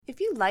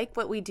like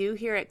what we do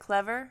here at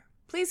Clever,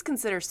 please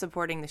consider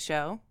supporting the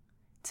show.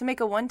 To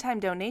make a one-time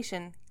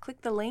donation,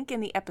 click the link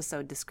in the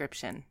episode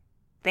description.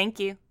 Thank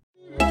you.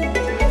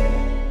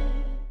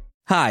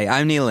 Hi,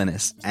 I'm Neil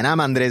Innes. And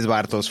I'm Andres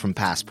Bartos from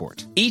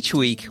Passport. Each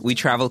week, we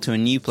travel to a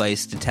new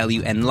place to tell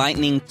you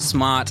enlightening,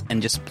 smart,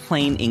 and just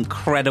plain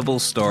incredible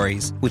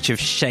stories which have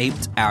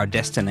shaped our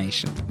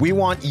destination. We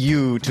want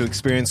you to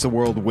experience the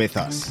world with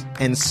us.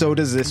 And so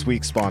does this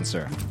week's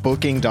sponsor,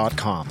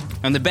 Booking.com.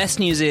 And the best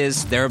news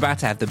is they're about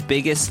to have the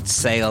biggest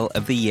sale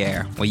of the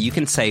year, where you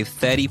can save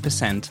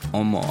 30%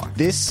 or more.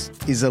 This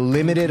is a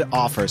limited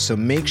offer, so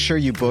make sure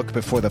you book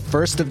before the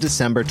 1st of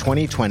December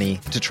 2020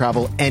 to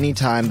travel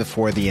anytime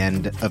before the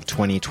end of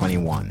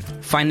 2021.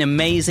 Find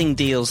amazing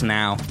deals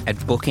now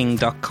at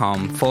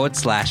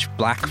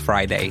booking.com/Black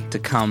Friday to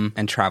come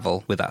and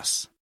travel with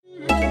us.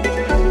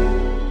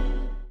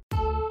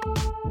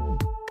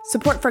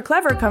 Support for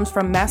Clever comes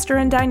from Master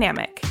and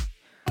Dynamic.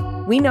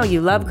 We know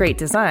you love great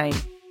design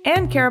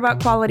and care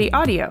about quality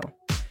audio,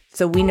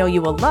 so we know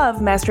you will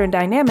love Master and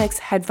Dynamic's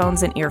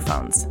headphones and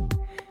earphones.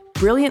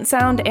 Brilliant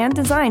sound and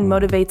design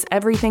motivates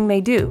everything they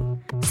do,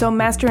 so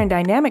Master and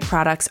Dynamic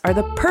products are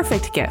the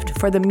perfect gift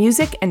for the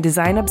music and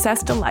design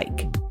obsessed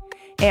alike.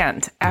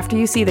 And after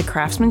you see the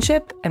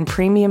craftsmanship and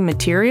premium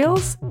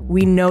materials,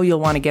 we know you'll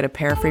want to get a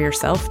pair for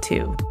yourself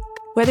too.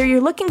 Whether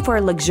you're looking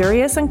for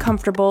luxurious and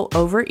comfortable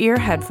over-ear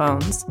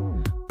headphones,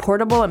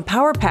 portable and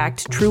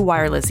power-packed true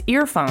wireless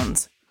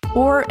earphones,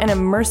 or an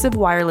immersive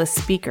wireless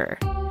speaker,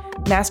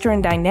 Master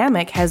and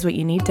Dynamic has what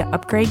you need to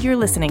upgrade your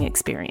listening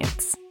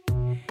experience.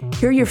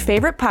 Hear your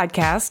favorite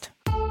podcast,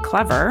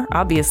 Clever,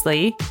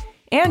 obviously,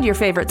 and your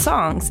favorite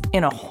songs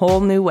in a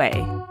whole new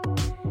way.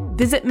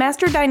 Visit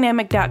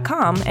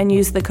masterdynamic.com and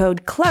use the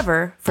code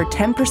CLEVER for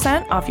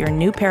 10% off your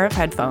new pair of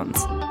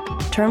headphones.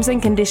 Terms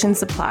and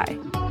conditions apply.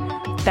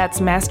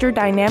 That's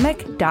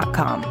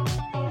masterdynamic.com.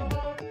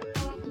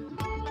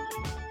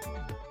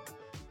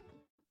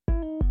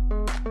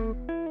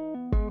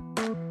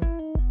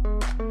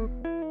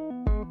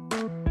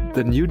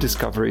 The new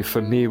discovery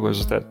for me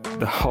was that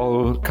the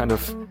whole kind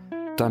of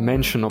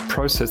dimension or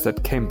process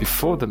that came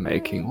before the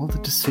making, all the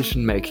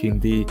decision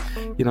making, the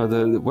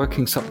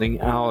working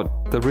something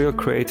out, the real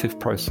creative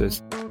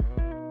process.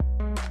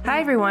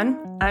 Hi everyone,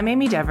 I'm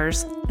Amy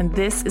Devers, and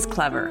this is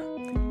Clever.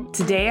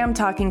 Today I'm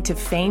talking to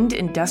famed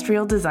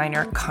industrial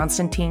designer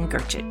Konstantin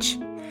Grcic.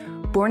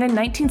 Born in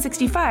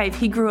 1965,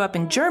 he grew up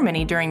in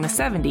Germany during the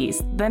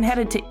 70s, then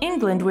headed to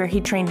England where he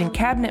trained in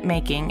cabinet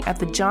making at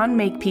the John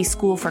Makepeace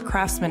School for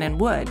Craftsmen in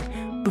Wood,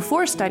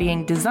 before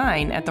studying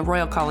design at the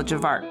Royal College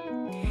of Art.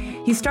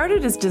 He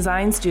started his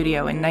design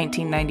studio in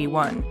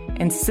 1991,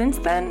 and since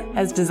then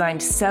has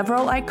designed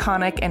several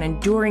iconic and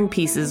enduring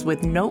pieces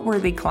with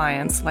noteworthy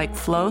clients like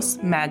Flos,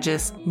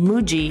 Magis,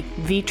 Muji,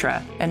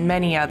 Vitra, and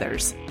many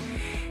others.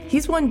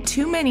 He's won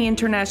too many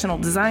international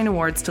design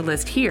awards to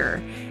list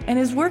here, and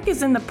his work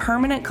is in the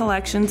permanent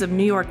collections of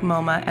New York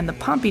MoMA and the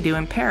Pompidou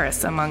in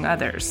Paris, among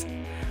others.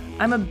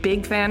 I'm a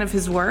big fan of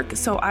his work,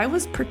 so I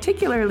was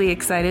particularly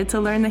excited to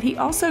learn that he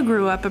also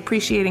grew up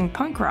appreciating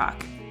punk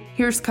rock.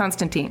 Here's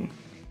Konstantin.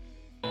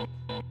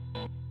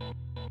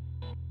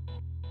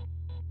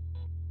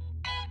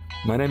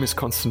 My name is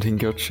Konstantin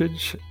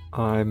Grcic.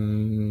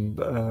 I'm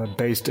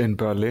based in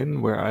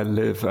Berlin, where I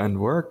live and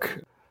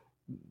work.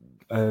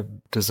 A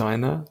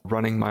designer,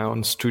 running my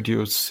own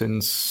studio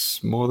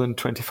since more than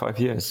 25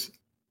 years.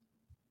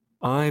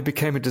 I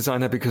became a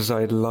designer because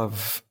I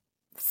love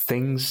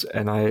things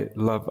and I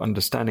love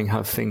understanding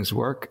how things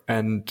work,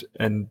 and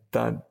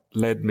that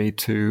led me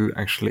to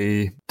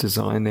actually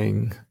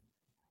designing,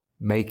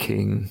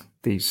 making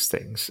these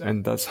things.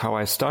 And that's how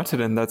I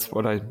started, and that's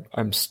what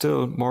I'm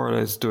still more or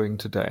less doing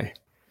today,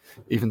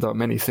 even though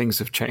many things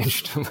have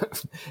changed.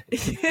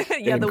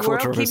 Yeah, the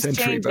world keeps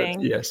changing.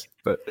 But yes,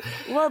 but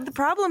well, the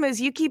problem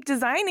is you keep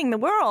designing the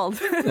world.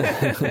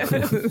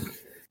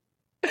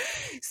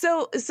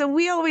 So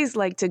we always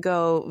like to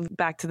go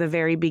back to the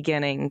very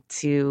beginning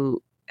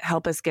to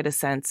help us get a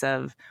sense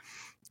of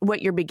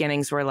what your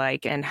beginnings were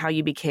like and how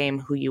you became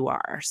who you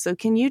are. So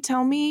can you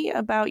tell me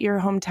about your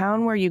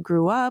hometown where you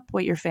grew up,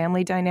 what your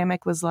family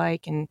dynamic was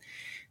like, and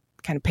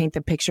kind of paint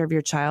the picture of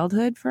your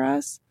childhood for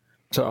us?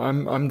 So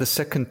I'm the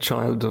second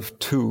child of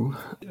two.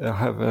 I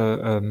have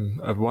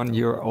a 1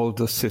 year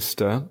older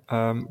sister.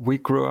 We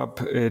grew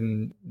up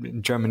in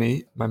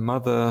Germany. My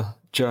mother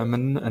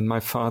German and my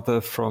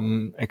father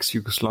from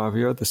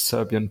ex-Yugoslavia, the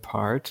Serbian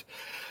part.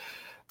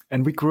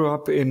 And we grew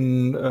up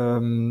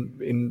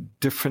in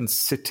different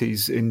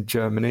cities in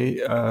Germany,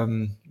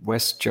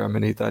 West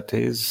Germany, that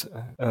is.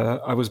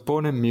 I was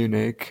born in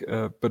Munich,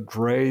 but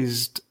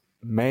raised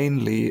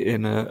mainly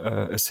in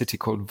a city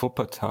called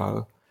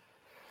Wuppertal,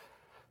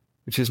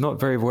 which is not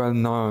very well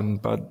known,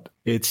 but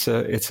it's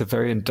a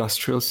very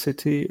industrial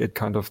city.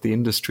 The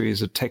industry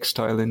is a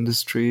textile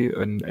industry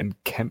and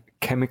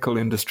chemical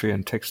industry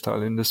and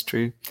textile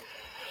industry.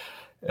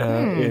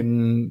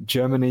 In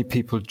Germany,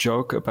 people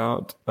joke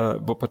about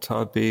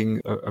Wuppertal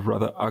being a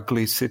rather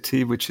ugly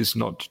city, which is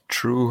not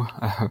true.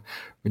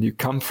 When you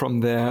come from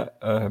there,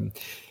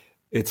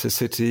 It's a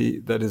city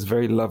that is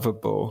very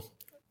lovable.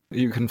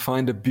 You can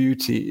find a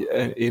beauty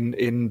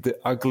in the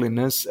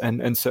ugliness,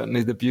 and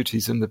certainly the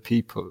beauties in the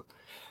people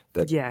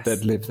that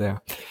live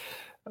there.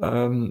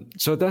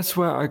 So that's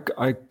where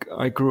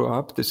I grew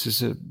up. This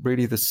is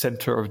really the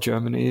center of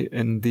Germany.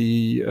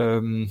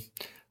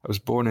 I was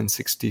born in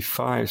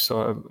 1965,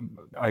 so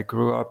I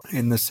grew up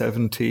in the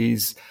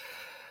 1970s.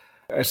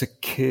 As a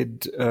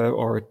kid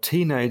or a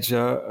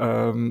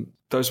teenager,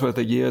 those were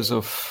the years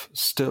of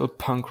still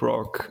punk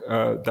rock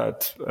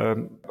that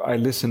I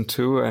listened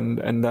to,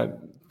 and that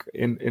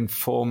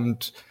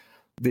informed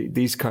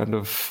these kind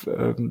of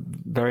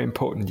very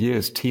important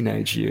years,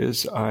 teenage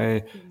years.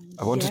 I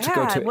wanted to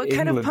go to What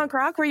England. kind of punk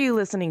rock were you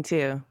listening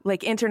to?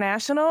 Like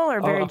international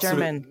or very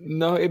German?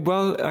 No,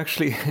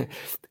 actually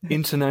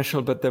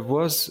international, but there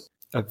was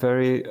a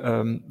very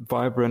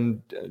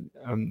vibrant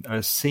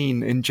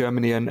scene in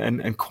Germany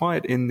and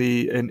quite in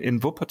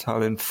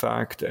Wuppertal, in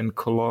fact, and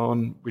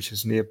Cologne, which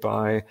is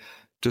nearby,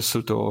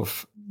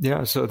 Düsseldorf.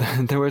 Yeah, so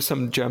there were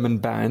some German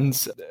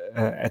bands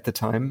at the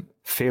time,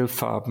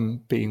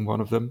 Fehlfarben being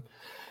one of them,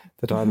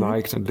 that I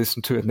liked and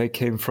listened to, and they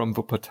came from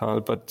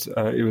Wuppertal, but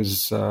it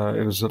was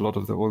a lot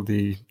of all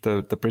the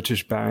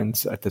British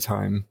bands at the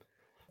time.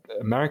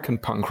 American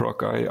punk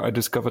rock I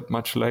discovered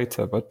much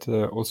later, but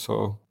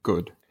also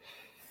good.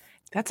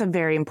 That's a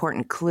very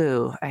important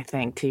clue, I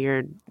think, to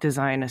your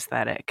design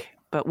aesthetic,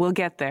 but we'll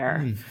get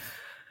there.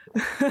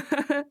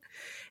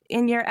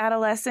 In your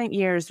adolescent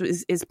years,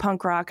 is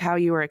punk rock how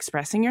you were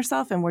expressing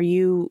yourself? And were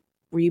you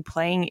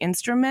playing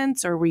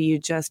instruments, or were you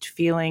just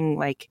feeling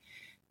like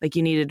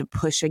you needed to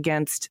push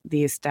against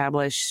the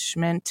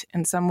establishment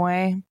in some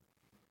way?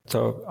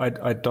 So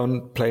I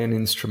don't play an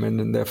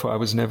instrument, and therefore I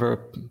was never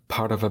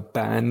part of a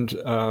band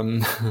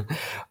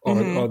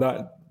or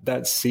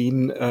that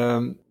scene.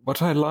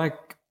 What I like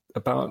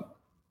about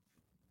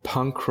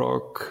punk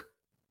rock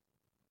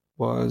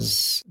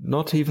was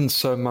not even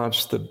so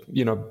much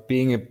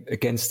being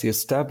against the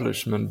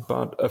establishment,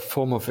 but a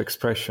form of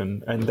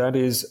expression, and that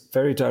is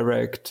very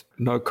direct,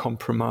 no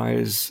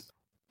compromise,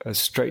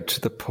 straight to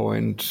the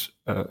point,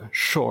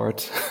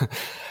 short,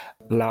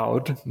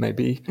 loud,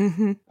 maybe.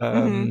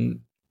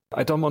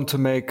 I don't want to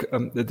make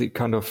the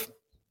kind of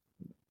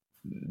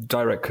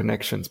direct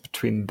connections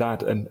between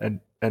that and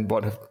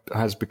what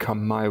has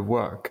become my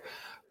work,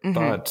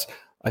 but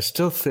I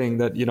still think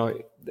that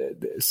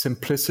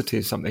simplicity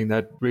is something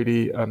that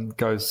really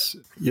goes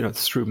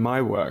through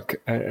my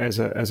work as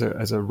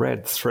a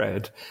red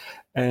thread,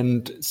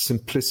 and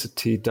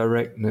simplicity,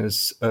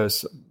 directness,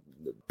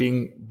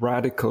 being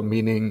radical,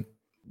 meaning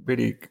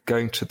really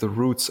going to the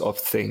roots of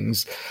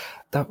things.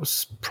 That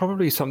was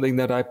probably something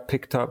that I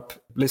picked up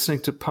listening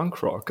to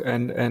punk rock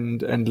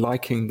and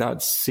liking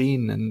that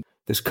scene and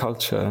this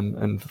culture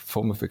and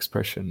form of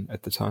expression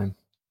at the time.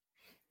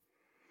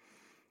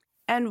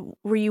 And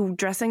were you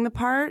dressing the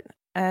part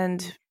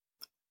and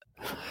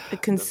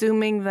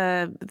consuming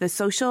the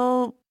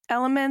social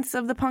elements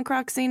of the punk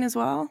rock scene as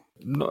well?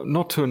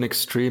 Not to an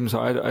extreme.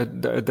 So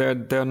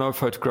there are no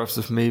photographs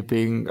of me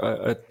being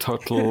a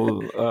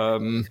total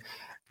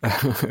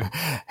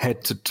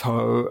head to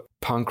toe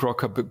punk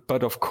rocker,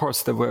 but of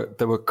course there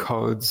were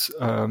codes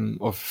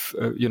of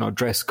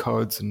dress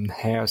codes and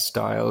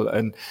hairstyle,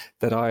 and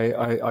that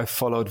I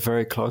followed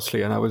very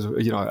closely, and I was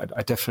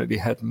I definitely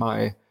had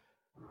my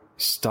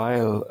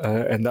style,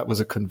 and that was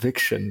a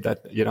conviction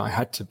that I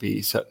had to be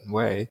a certain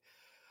way.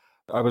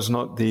 I was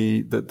not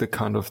the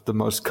kind of the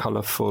most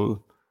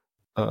colorful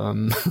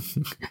of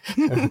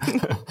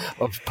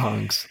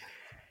punks.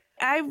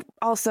 I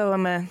also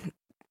am a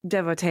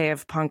devotee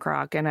of punk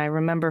rock, and I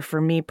remember for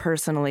me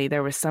personally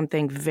there was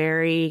something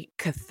very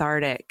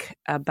cathartic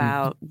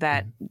about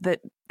that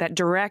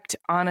direct,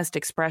 honest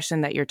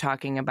expression that you're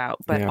talking about,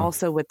 but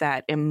also with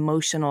that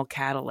emotional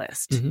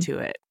catalyst to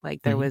it.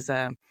 Like there was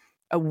a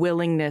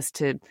willingness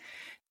to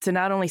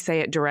not only say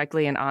it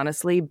directly and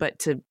honestly, but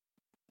to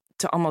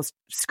almost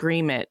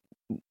scream it,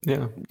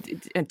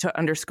 and to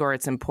underscore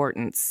its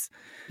importance.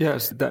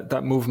 Yes,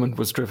 that movement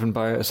was driven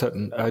by a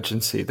certain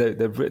urgency.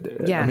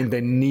 I mean,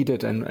 they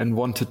needed and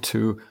wanted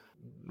to,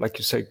 like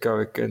you say, go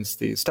against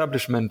the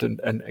establishment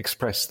and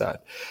express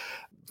that.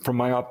 From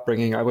my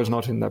upbringing, I was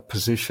not in that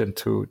position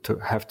to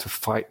have to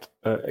fight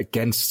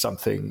against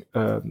something,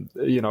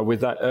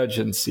 with that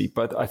urgency.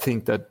 But I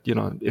think that,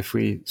 if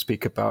we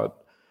speak about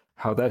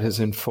how that has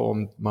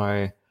informed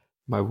my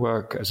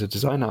work as a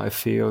designer, I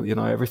feel,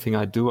 everything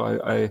I do,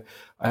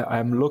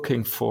 I'm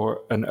looking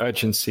for an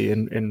urgency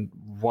in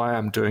why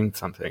I'm doing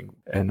something,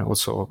 and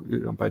also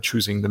by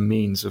choosing the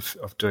means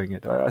of doing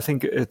it. I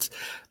think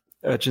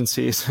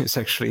urgency is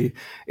actually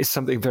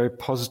something very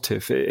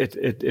positive.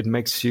 It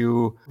makes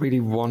you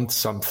really want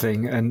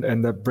something,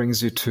 and that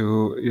brings you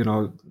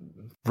to,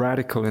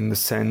 radical in the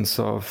sense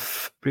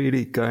of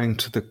really going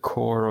to the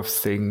core of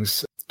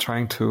things,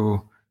 trying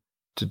to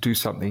do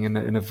something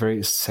in a very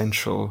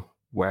essential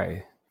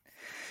way.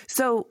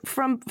 So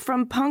from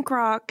punk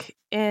rock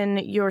in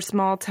your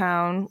small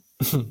town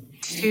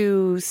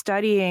to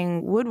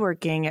studying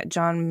woodworking at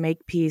John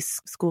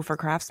Makepeace School for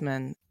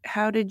Craftsmen.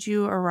 How did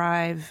you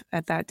arrive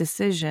at that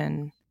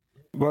decision?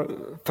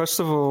 Well, first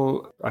of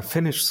all, I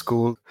finished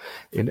school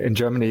in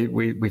Germany.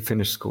 We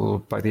finished school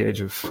by the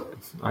age of,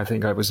 I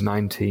think I was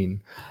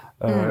 19.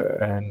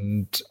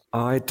 And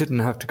I didn't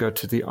have to go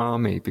to the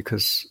army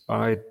because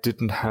I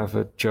didn't have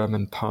a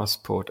German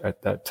passport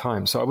at that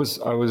time. So I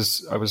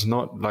was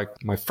not like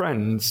my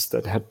friends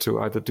that had to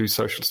either do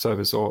social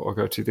service or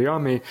go to the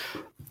army.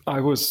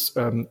 I was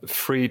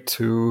free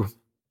to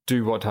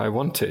do what I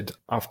wanted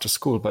after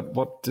school. But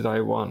what did I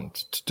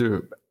want to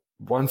do?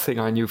 One thing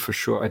I knew for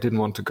sure, I didn't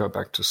want to go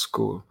back to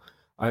school.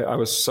 I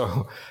was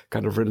so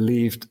kind of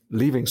relieved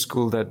leaving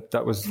school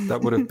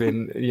that would have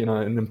been,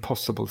 an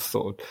impossible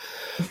thought.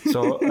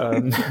 So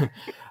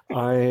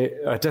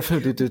I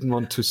definitely didn't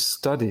want to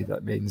study,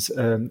 that means.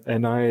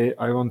 And I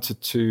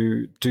wanted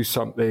to do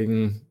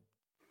something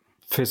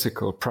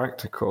physical,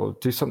 practical,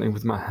 do something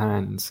with my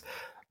hands.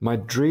 My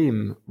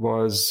dream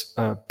was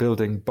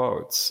building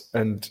boats.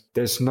 And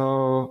there's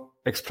no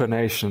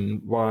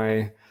explanation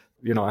why,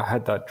 I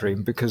had that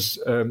dream, because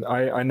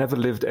I never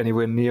lived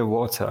anywhere near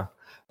water.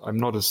 I'm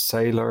not a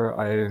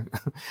sailor.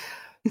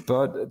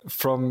 But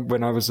from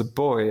when I was a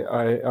boy,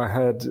 I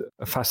had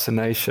a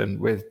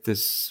fascination with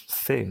this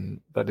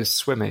thing that is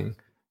swimming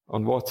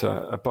on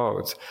water, a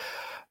boat.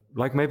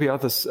 Like maybe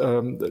others,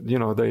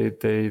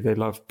 they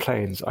love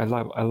planes. I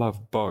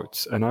love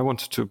boats, and I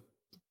wanted to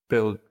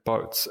build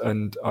boats.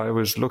 And I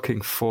was looking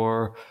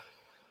for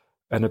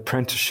an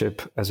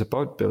apprenticeship as a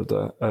boat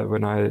builder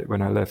when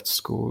I left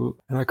school,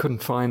 and I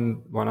couldn't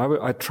find one.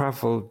 I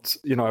traveled.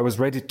 I was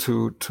ready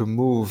to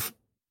move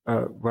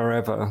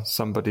wherever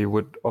somebody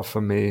would offer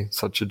me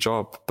such a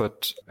job,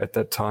 but at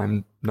that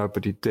time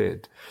nobody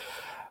did.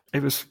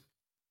 It was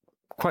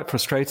quite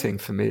frustrating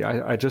for me.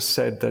 I just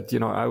said that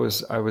I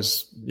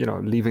was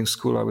leaving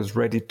school. I was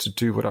ready to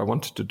do what I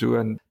wanted to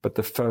do, but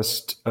the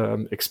first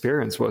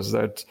experience was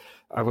that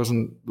I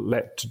wasn't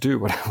let to do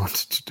what I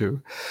wanted to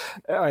do.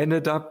 I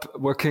ended up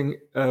working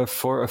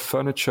for a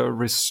furniture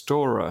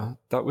restorer.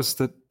 That was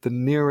the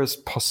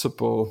nearest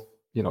possible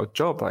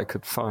job I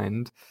could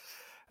find.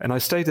 And I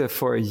stayed there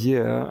for a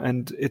year,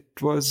 and it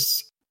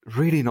was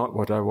really not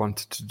what I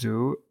wanted to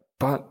do.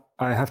 But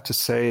I have to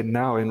say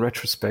now, in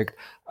retrospect,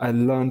 I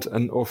learned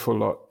an awful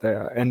lot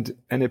there. And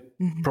it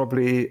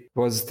probably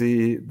was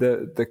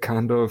the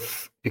kind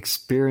of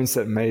experience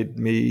that made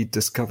me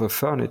discover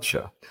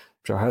furniture,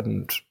 which I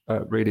hadn't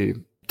really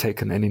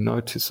taken any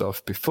notice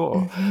of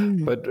before.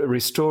 But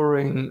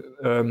restoring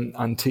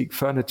antique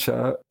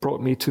furniture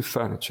brought me to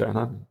furniture, and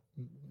I'm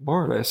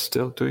more or less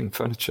still doing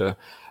furniture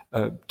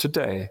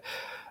today.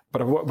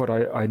 But what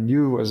I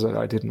knew was that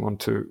I didn't want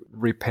to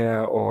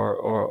repair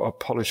or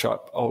polish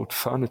up old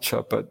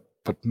furniture, but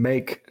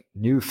make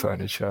new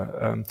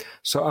furniture.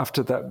 So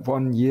after that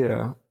 1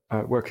 year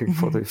working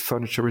for the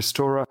furniture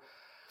restorer,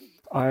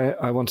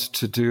 I wanted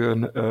to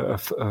do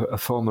a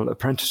formal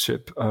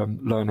apprenticeship,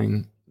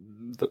 learning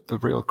the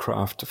real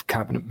craft of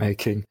cabinet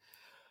making.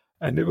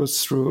 And it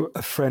was through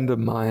a friend of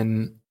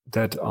mine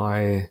that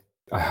I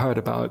heard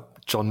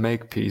about John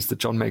Makepeace, the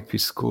John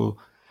Makepeace School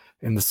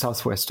in the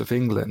southwest of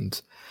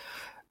England.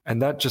 And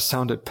that just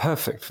sounded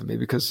perfect for me,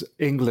 because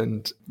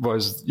England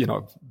was,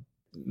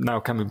 now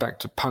coming back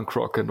to punk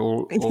rock and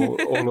all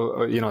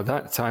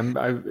that time,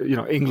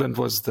 England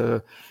was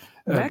a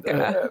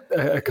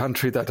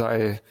country that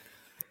I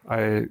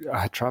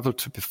had traveled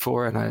to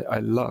before, and I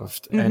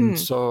loved. And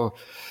so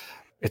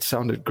it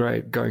sounded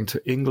great going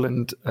to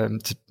England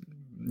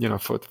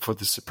for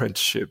this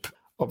apprenticeship.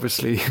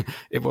 Obviously,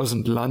 it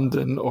wasn't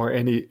London or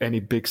any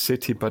big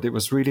city, but it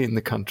was really in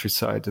the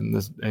countryside,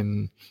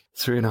 in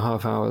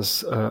 3.5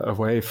 hours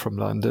away from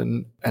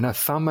London. And I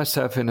found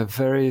myself in a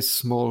very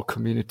small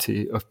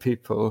community of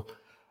people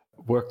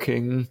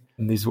working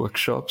in these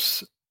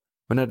workshops.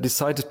 When I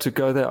decided to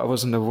go there, I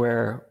wasn't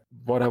aware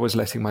what I was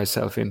letting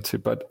myself into,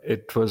 but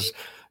it was,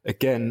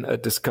 again, a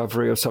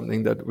discovery of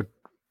something that would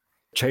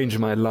change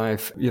my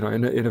life, in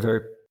a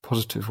very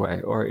positive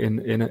way, or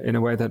in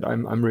a way that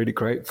I'm really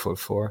grateful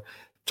for.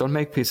 John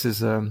Makepeace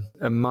is a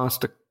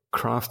master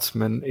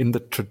craftsman in the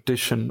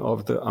tradition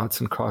of the arts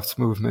and crafts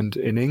movement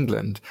in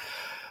England,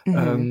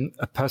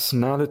 a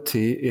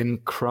personality in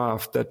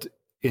craft that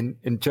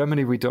in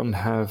Germany we don't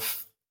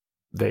have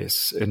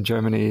this. In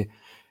Germany,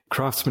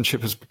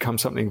 craftsmanship has become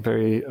something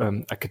very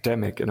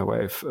academic in a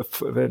way,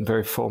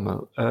 very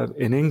formal.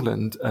 In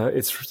England,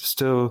 it's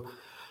still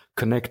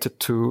connected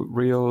to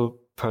real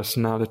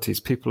personalities,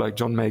 people like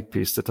John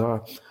Makepeace, that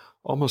are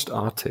almost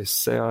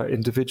artists. They are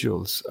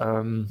individuals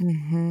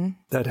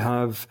that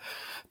have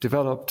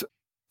developed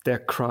their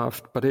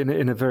craft, but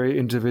in a very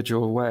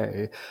individual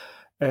way,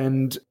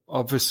 and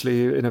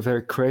obviously in a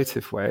very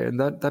creative way. And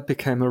that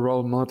became a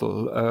role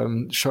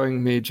model,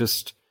 showing me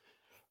just,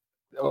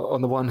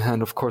 on the one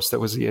hand, of course,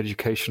 there was the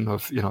education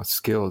of,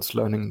 skills,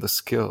 learning the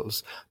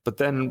skills. But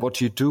then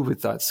what you do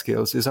with that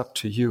skills is up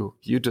to you.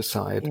 You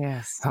decide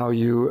how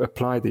you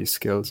apply these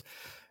skills.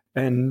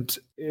 And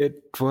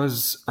it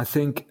was, I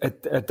think,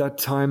 at that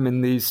time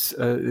in this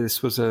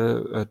was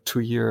a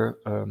 2-year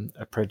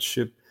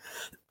apprenticeship.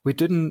 We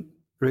didn't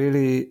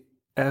really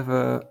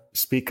ever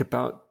speak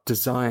about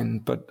design,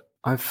 but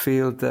I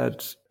feel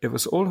that it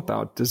was all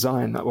about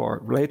design,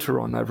 or later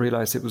on I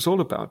realized it was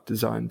all about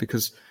design,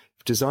 because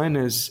design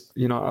is,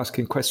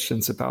 asking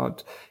questions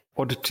about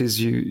what it is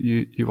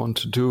you want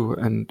to do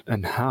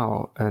and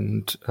how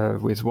and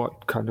with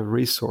what kind of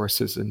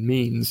resources and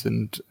means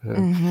and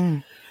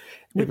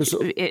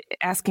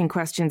asking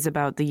questions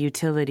about the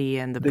utility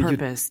and the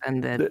purpose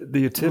and the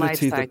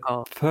utility, life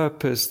cycle. The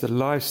purpose, the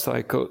life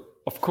cycle.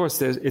 Of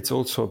course, it's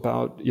also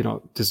about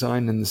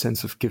design in the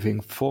sense of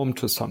giving form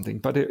to something,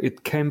 but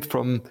it came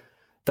from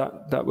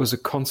that was a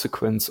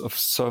consequence of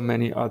so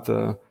many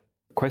other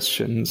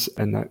questions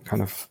and that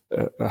kind of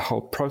a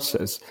whole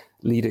process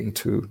leading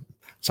to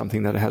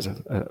something that has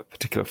a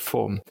particular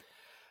form.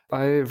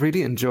 I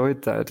really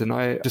enjoyed that, and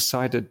I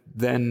decided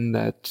then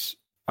that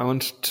I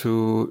wanted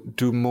to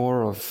do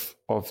more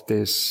of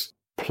this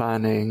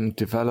planning,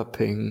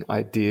 developing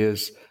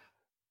ideas,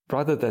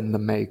 rather than the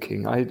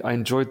making. I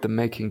enjoyed the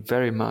making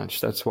very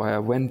much. That's why I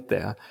went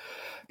there.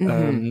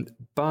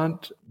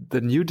 But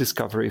the new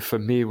discovery for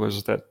me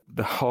was that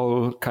the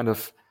whole kind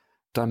of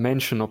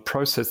dimension or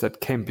process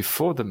that came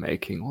before the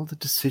making, all the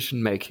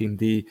decision making,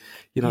 the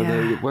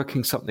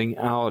working something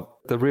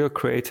out, the real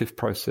creative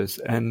process.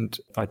 And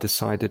I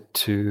decided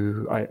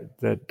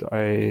that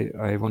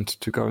I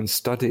wanted to go and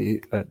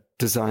study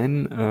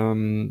design.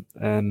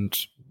 And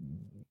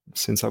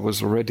since I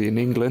was already in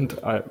England,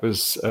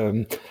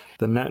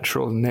 the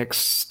natural next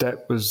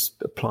step was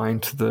applying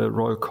to the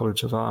Royal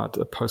College of Art,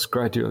 a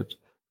postgraduate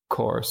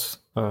course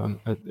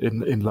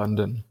in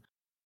London.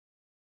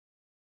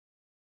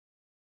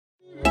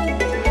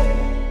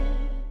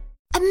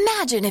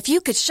 Imagine if you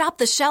could shop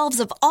the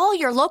shelves of all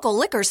your local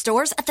liquor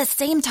stores at the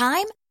same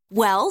time.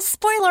 Well,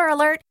 spoiler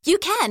alert, you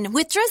can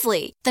with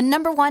Drizzly, the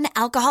 #1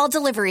 alcohol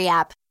delivery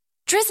app.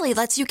 Drizzly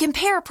lets you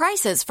compare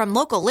prices from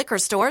local liquor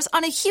stores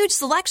on a huge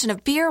selection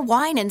of beer,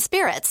 wine, and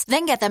spirits,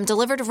 then get them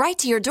delivered right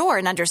to your door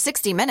in under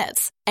 60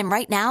 minutes. And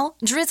right now,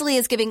 Drizzly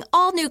is giving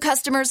all new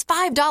customers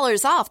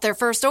 $5 off their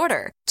first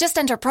order. Just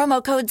enter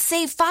promo code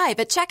SAVE5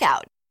 at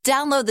checkout.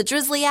 Download the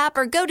Drizzly app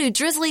or go to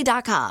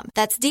drizzly.com.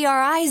 That's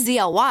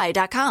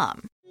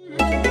DRIZLY.com.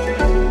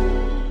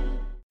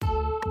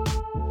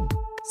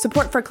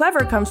 Support for Clever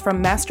comes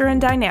from Master and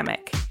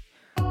Dynamic.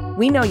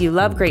 We know you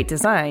love great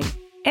design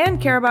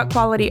and care about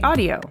quality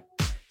audio,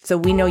 so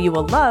we know you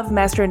will love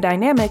Master and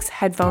Dynamic's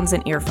headphones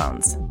and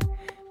earphones.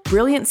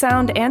 Brilliant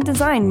sound and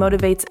design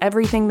motivates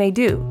everything they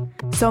do,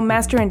 so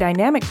Master and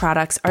Dynamic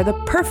products are the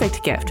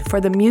perfect gift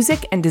for the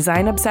music and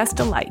design obsessed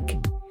alike.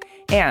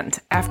 And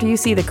after you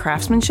see the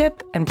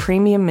craftsmanship and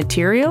premium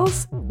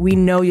materials, we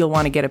know you'll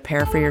want to get a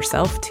pair for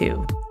yourself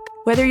too.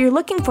 Whether you're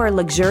looking for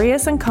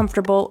luxurious and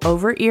comfortable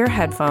over-ear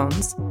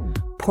headphones,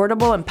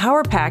 portable and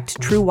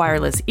power-packed true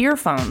wireless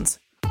earphones,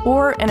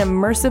 or an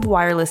immersive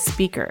wireless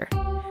speaker,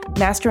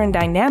 Master and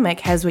Dynamic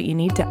has what you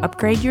need to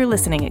upgrade your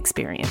listening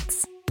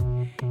experience.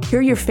 Hear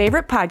your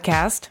favorite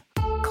podcast,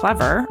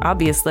 Clever,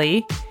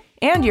 obviously,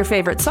 and your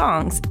favorite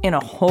songs in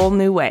a whole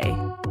new way.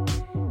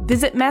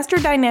 Visit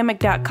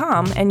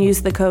masterdynamic.com and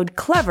use the code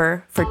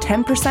CLEVER for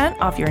 10%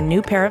 off your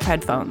new pair of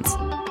headphones.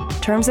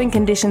 Terms and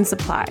conditions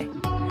apply.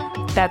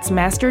 That's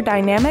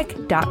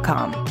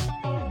masterdynamic.com.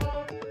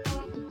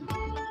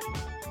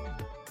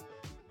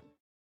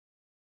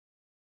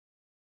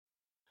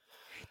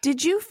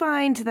 Did you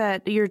find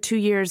that your 2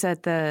 years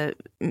at the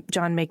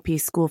John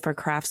Makepeace School for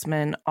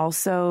Craftsmen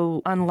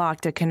also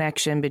unlocked a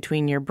connection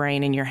between your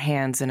brain and your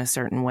hands in a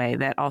certain way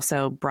that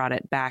also brought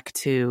it back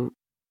to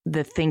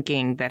the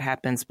thinking that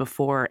happens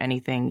before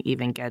anything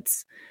even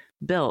gets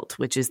built,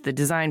 which is the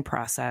design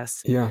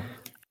process? Yeah.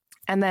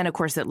 And then, of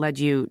course, it led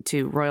you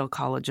to Royal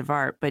College of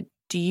Art. But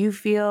do you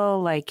feel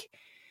like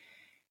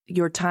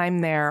your time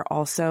there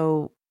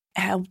also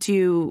helped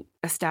you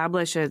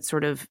establish a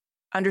sort of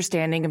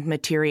understanding of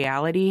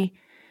materiality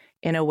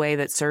in a way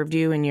that served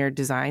you in your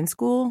design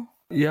school?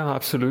 Yeah,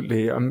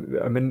 absolutely. I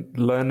mean,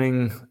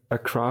 learning a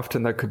craft,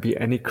 and that could be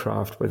any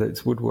craft, whether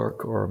it's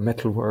woodwork or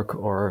metalwork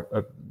or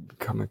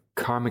become a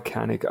car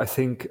mechanic. I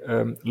think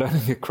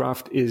learning a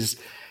craft is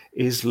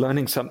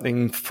learning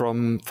something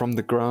from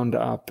the ground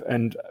up,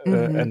 and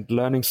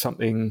learning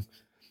something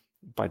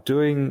by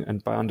doing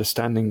and by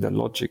understanding the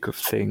logic of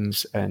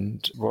things.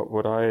 And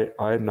what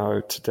I know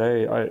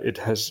today, it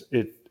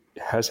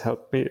has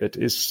helped me. It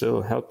is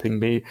still helping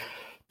me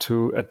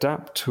to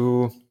adapt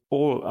to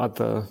all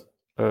other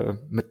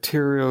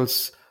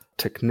materials,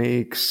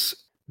 techniques,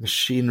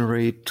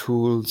 machinery,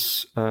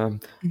 tools,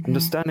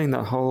 understanding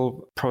that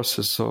whole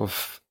process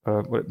of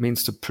what it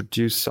means to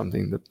produce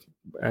something,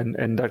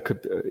 and that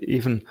could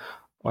even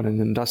on an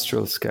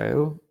industrial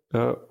scale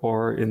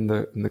or in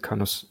the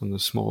kind of on the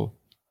small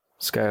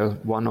scale,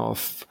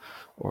 one-off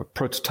or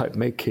prototype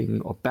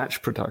making or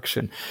batch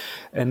production.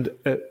 And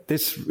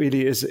this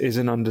really is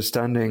an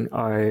understanding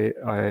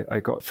I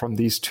got from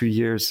these 2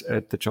 years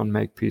at the John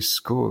Makepeace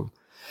School.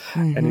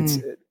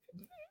 And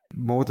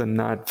more than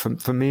that,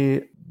 for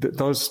me,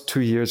 those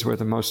 2 years were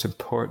the most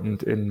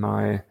important in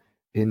my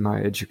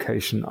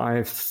education.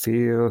 I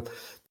feel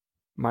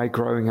my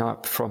growing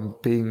up from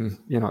being,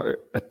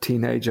 a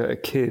teenager, a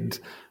kid,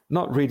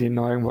 not really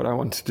knowing what I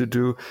wanted to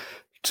do,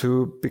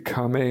 to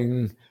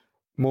becoming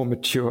more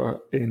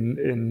mature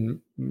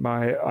in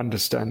my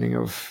understanding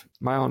of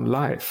my own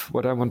life,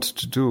 what I wanted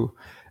to do,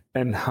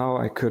 and how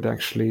I could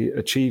actually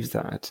achieve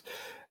that.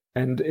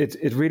 And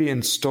it really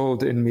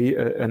installed in me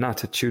an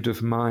attitude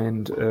of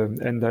mind,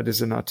 and that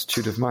is an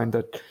attitude of mind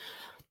that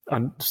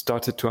I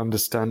started to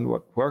understand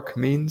what work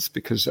means,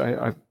 because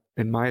I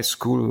in my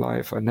school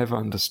life, I never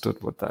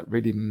understood what that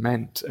really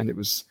meant. And it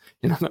was,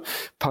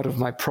 part of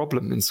my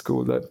problem in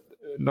school, that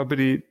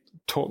nobody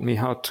taught me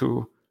how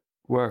to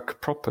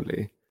work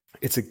properly.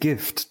 It's a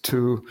gift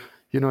to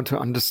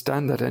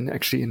understand that and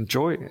actually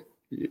enjoy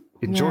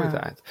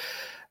that.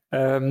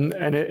 And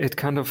it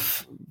kind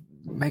of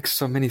makes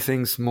so many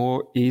things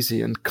more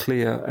easy and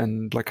clear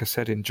and, like I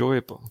said,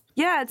 enjoyable.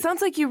 Yeah, it sounds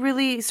like you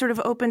really sort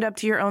of opened up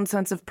to your own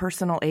sense of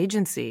personal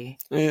agency.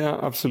 Yeah,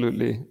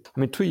 absolutely. I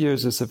mean, 2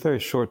 years is a very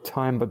short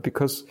time, but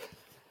because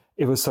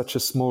it was such a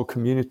small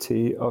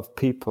community of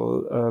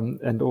people,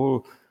 and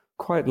all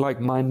quite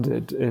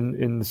like-minded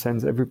in the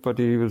sense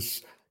everybody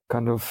was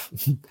kind of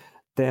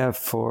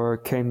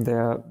came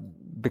there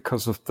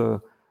because of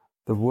the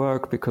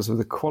work, because of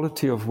the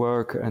quality of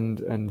work,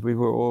 and we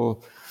were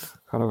all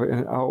kind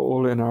of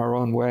all in our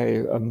own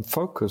way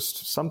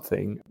focused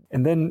something.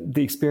 And then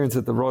the experience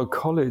at the Royal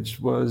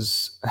College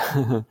was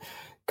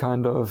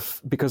kind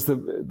of, because the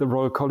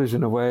Royal College,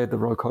 in a way, the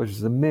Royal College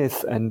is a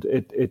myth, and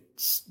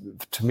it's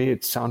to me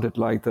it sounded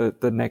like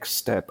the next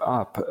step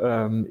up,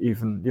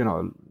 even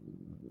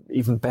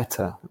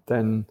better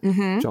than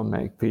John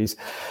Makepeace.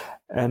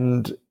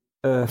 And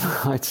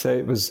I'd say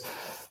it was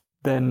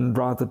then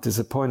rather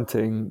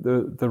disappointing.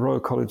 The Royal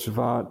College of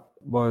Art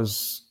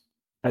was,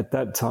 at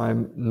that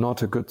time,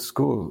 not a good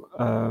school.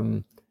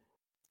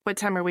 What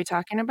time are we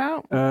talking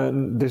about?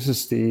 This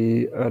is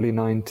the early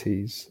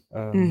 90s.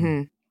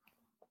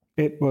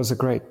 It was a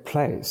great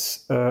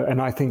place.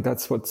 And I think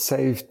that's what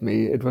saved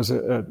me. It was,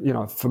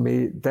 for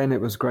me, then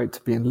it was great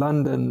to be in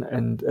London,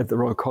 and at the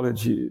Royal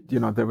College,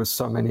 there were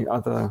so many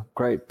other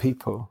great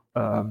people,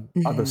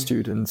 other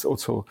students,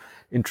 also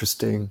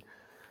interesting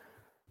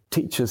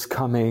teachers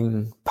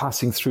coming,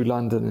 passing through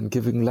London and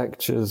giving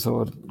lectures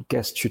or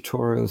guest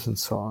tutorials and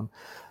so on.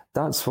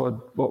 That's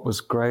what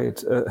was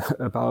great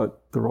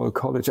about the Royal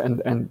College,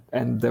 and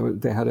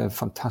they had a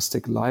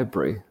fantastic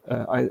library.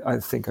 I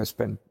think I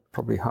spent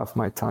probably half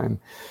my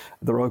time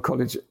at the Royal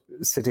College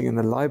sitting in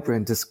the library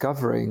and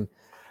discovering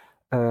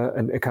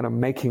and kind of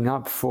making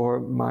up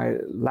for my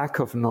lack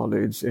of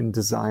knowledge in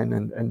design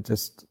and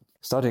just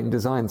studying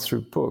design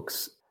through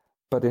books.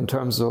 But in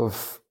terms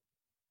of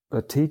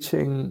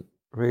teaching,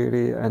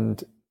 really,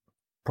 and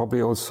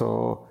probably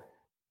also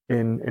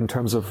in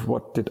terms of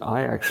what did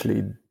I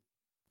actually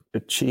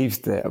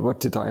achieve there, what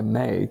did I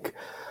make,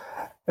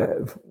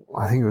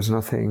 I think it was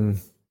nothing,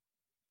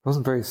 it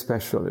wasn't very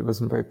special, it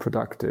wasn't very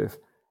productive.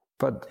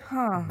 But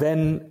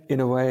then,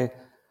 in a way,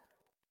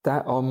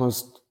 that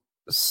almost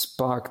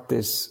sparked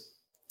this,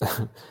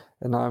 and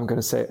now I'm going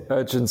to say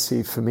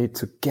urgency for me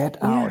to get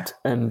out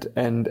and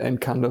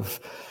kind of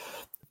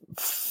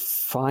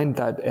find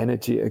that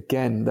energy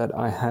again that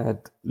I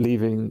had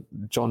leaving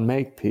John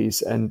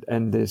Makepeace,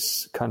 and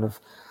this kind of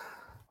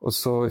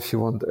also, if you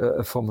want,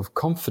 a form of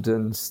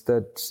confidence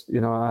that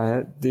I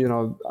had,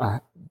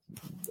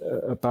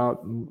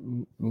 about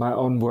my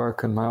own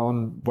work and my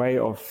own way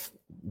of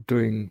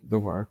doing the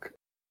work.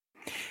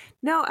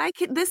 No,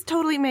 this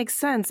totally makes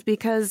sense,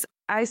 because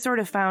I sort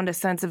of found a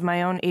sense of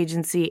my own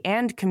agency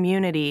and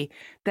community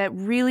that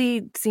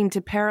really seemed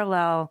to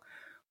parallel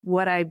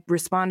what I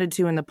responded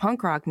to in the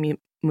punk rock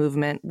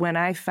movement, when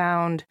I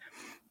found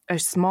a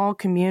small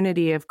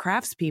community of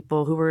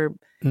craftspeople who were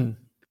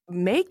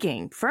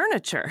making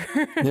furniture.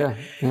 Yeah.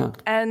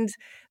 And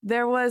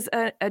there was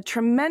a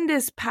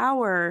tremendous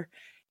power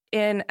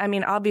in, I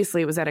mean,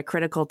 obviously it was at a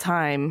critical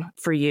time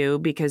for you,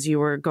 because you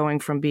were going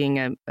from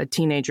being a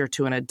teenager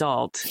to an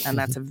adult, and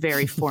that's a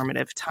very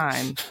formative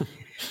time.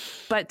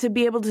 But to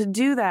be able to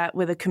do that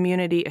with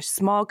a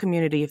small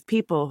community of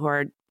people who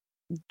are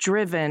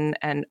driven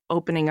and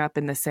opening up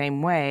in the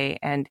same way,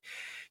 and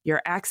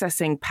you're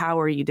accessing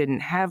power you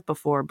didn't have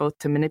before, both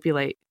to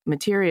manipulate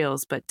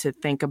materials, but to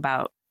think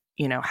about,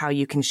 how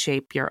you can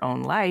shape your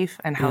own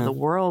life and how the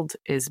world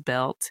is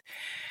built.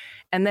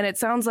 And then it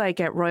sounds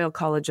like at Royal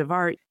College of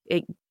Art,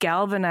 it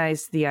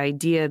galvanized the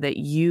idea that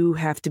you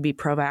have to be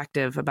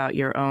proactive about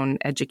your own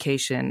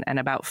education and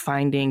about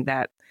finding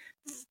that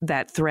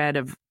thread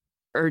of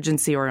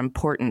urgency or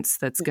importance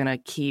that's going to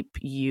keep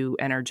you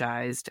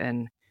energized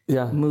and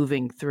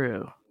moving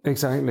through.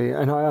 Exactly.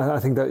 And I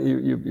think that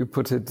you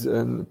put it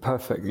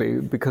perfectly,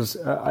 because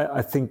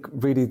I think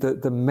really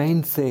the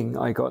main thing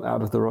I got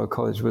out of the Royal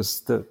College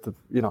was the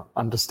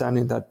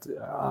understanding that,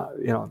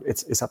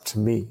 it's up to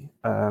me.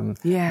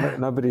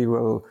 Nobody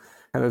will,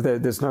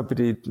 there's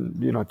nobody,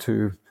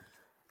 to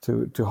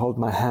to hold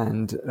my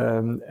hand,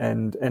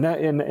 and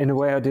in a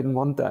way I didn't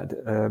want that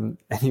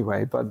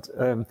anyway. But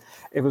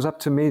it was up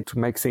to me to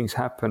make things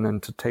happen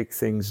and to take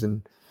things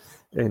in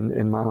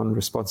my own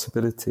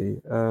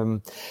responsibility.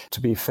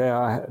 To be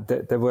fair,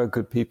 there were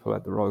good people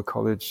at the Royal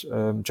College.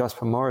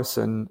 Jasper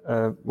Morrison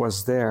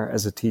was there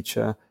as a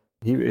teacher.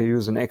 He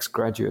was an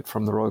ex-graduate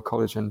from the Royal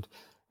College and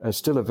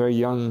still a very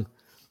young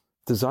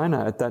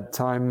designer at that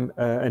time.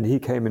 And he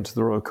came into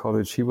the Royal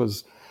College. He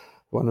was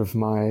one of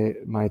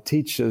my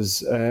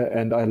teachers,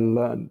 and I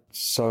learned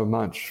so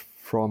much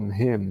from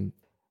him.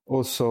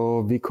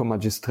 Also, Vico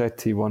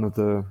Magistretti, one of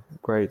the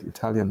great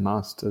Italian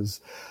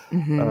masters,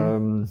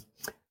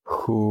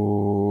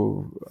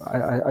 who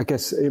I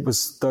guess it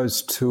was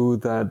those two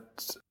that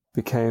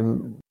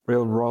became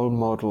real role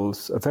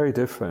models, very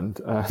different.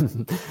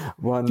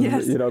 One,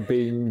 yes.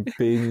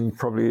 being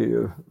probably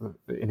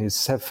in his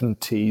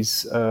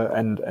 70s,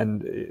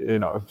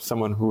 and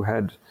someone who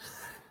had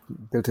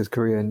built his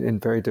career in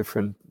very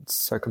different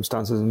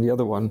circumstances. And the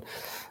other one,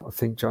 I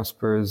think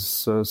Jasper is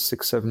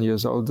 6-7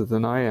 years older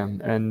than I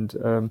am,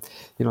 and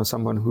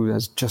someone who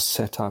has just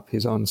set up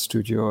his own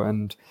studio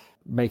and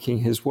making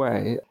his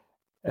way.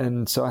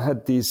 And so I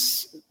had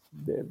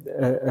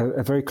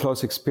a very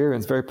close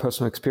experience, very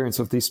personal experience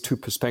of these two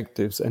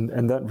perspectives,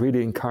 and that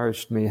really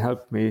encouraged me,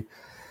 helped me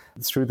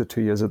through the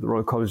 2 years at the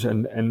Royal College,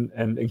 and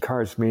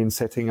encouraged me in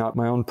setting up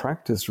my own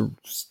practice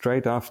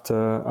straight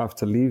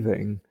after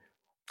leaving.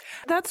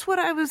 That's what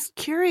I was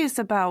curious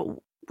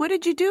about. What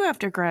did you do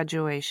after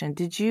graduation?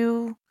 Did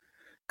you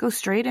go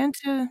straight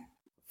into...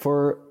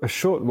 For a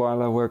short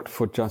while, I worked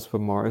for Jasper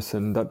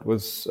Morrison. That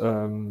was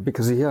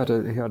because he had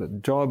a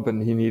job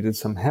and he needed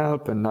some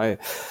help, and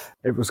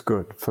it was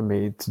good for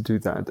me to do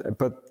that.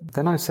 But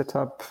then I set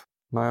up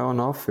my own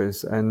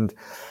office, and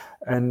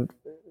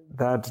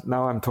that,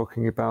 now I'm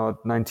talking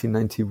about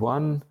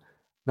 1991.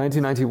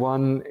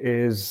 1991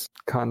 is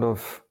kind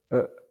of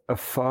a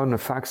phone, a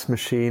fax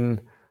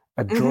machine,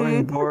 a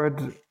drawing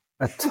board,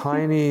 a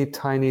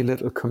tiny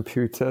little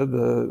computer,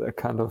 a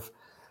kind of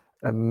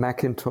a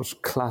Macintosh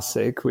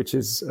Classic, which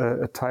is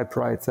a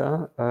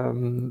typewriter,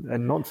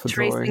 and not for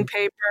tracing drawing.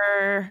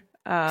 Paper.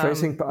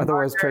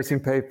 Tracing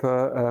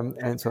paper,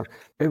 and so on.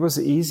 It was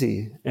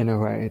easy in a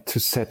way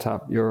to set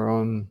up your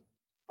own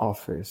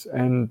office,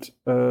 and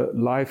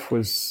life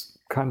was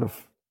kind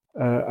of,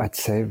 I'd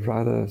say,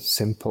 rather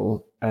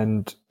simple,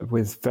 and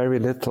with very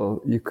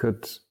little you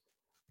could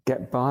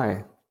get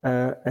by.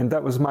 And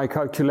that was my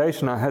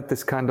calculation. I had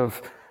this kind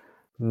of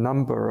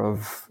number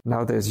of,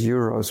 now there's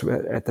euros,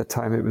 at the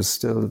time it was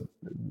still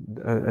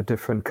a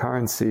different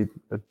currency,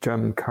 a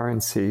German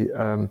currency,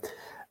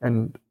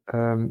 and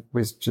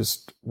with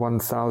just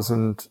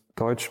 1,000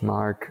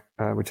 Deutschmark,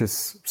 which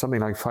is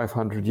something like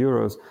 500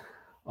 euros,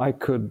 I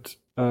could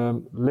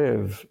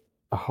live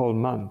a whole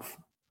month.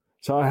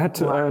 So I had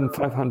to earn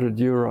 500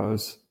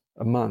 euros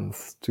a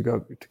month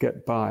to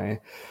get by,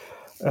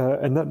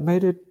 and that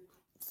made it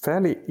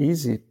fairly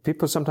easy.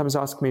 People sometimes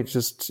ask me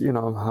just,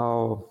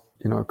 how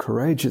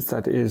courageous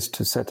that is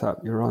to set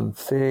up your own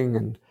thing,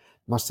 and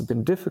must have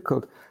been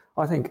difficult.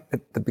 I think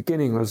at the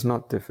beginning it was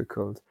not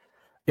difficult.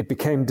 It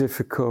became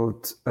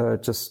difficult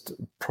just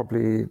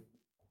probably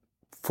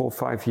 4 or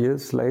 5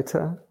 years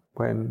later,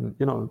 when,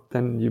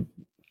 then you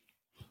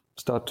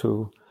start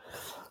to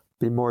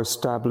be more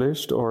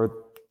established, or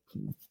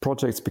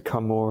projects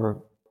become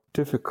more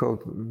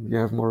difficult. You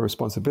have more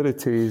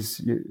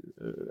responsibilities.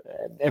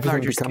 Everything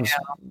larger becomes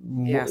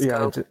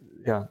scale.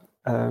 yeah.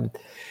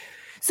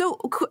 So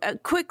a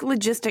quick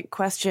logistic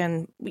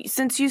question.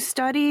 Since you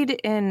studied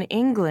in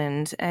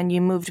England and you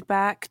moved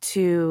back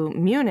to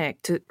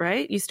Munich,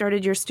 right? You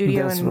started your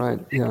studio That's in... right,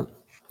 yeah.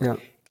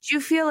 Did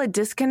you feel a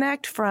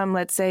disconnect from,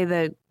 let's say,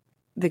 the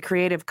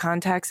creative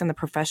contacts and the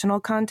professional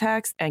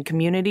contacts and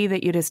community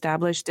that you'd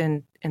established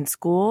in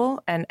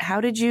school? And how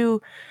did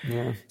you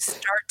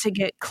start to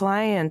get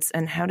clients,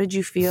 and how did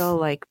you feel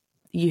like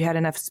you had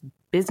enough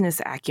business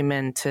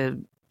acumen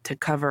to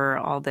cover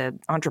all the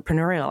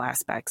entrepreneurial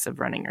aspects of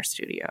running your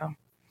studio?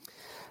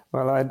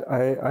 Well,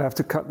 I have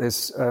to cut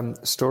this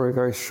story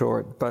very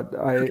short, but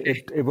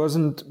it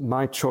wasn't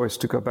my choice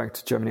to go back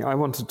to Germany. I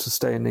wanted to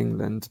stay in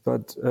England,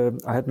 but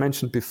I had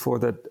mentioned before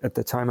that at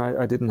the time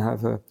I didn't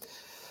have a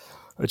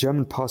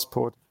German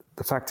passport.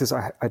 The fact is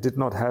I did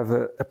not have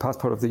a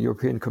passport of the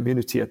European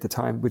Community at the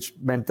time, which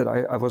meant that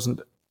I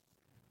wasn't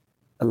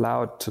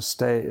allowed to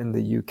stay in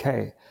the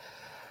UK.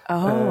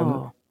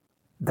 Oh.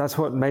 That's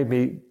what made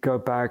me go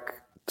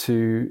back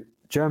to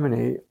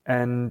Germany.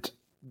 And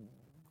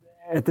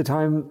at the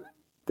time,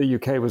 the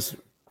UK was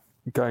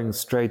going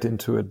straight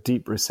into a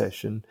deep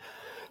recession.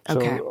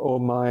 So all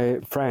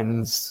my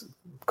friends,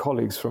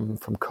 colleagues from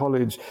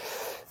college,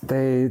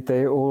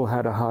 they all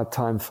had a hard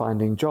time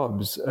finding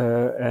jobs.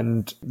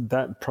 And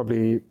that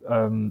probably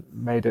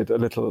made it a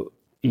little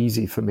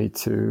easy for me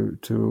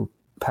to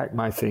pack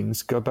my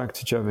things, go back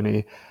to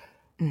Germany,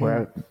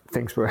 where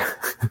things were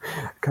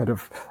kind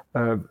of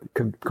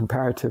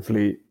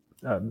comparatively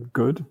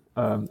good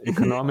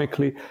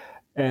economically.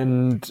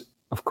 And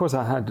of course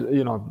I had,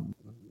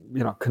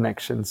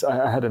 connections.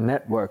 I had a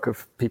network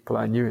of people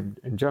I knew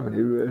in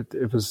Germany.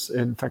 It was,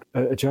 in fact,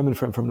 a German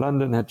friend from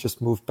London had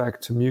just moved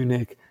back to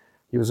Munich.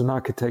 He was an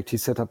architect. He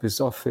set up his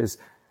office.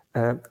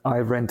 I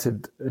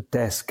rented a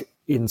desk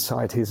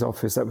inside his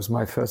office. That was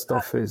my first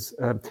office.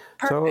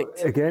 So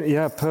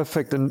again,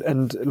 perfect.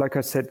 And like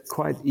I said,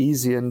 quite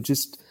easy. And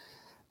just,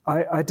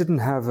 I didn't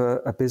have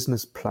a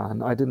business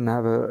plan. I didn't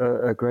have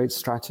a great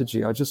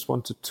strategy. I just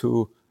wanted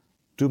to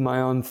do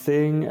my own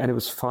thing. And it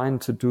was fine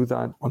to do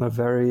that on a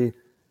very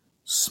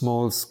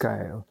small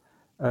scale.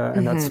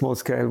 And that small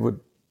scale would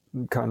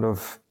kind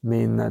of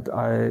mean that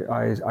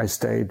I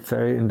stayed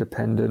very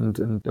independent,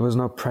 and there was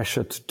no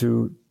pressure to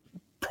do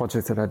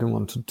projects that I didn't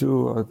want to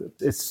do.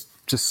 It's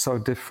just so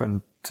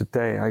different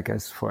today, I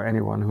guess, for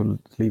anyone who's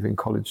leaving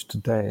college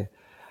today.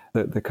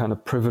 The kind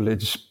of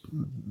privilege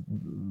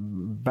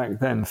back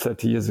then,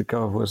 30 years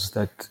ago, was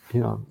that,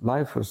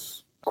 life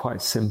was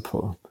quite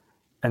simple.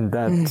 And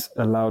that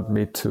allowed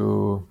me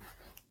to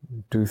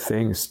do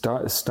things,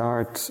 start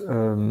with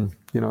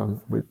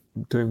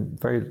doing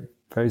very,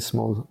 very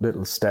small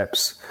little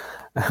steps.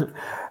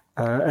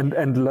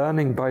 And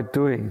learning by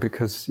doing,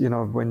 because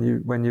when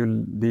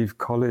you leave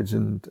college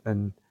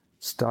and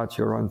start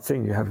your own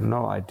thing, you have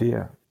no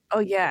idea. Oh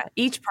yeah,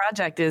 each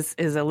project is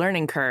a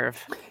learning curve.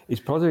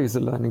 Each project is a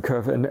learning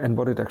curve, and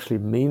what it actually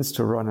means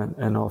to run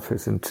an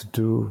office and to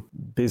do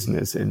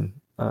business in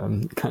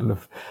kind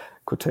of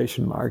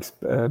quotation marks.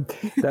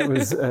 That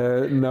was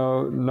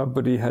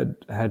nobody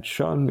had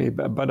shown me,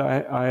 but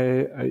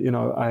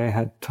I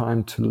had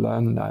time to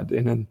learn that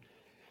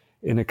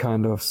in a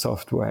kind of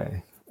soft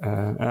way.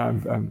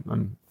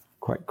 I'm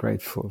quite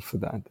grateful for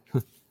that.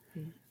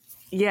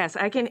 Yes,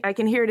 I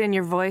can hear it in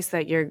your voice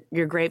that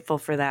you're grateful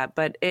for that,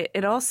 but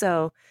it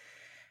also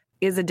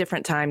is a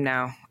different time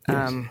now.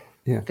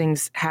 Yes.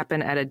 Things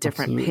happen at a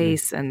different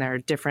pace, and there are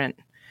different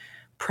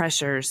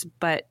pressures.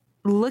 But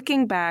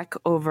looking back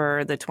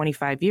over the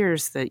 25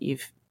 years that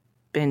you've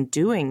been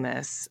doing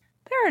this,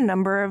 there are a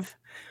number of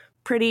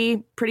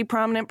pretty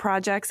prominent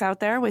projects out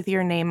there with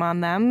your name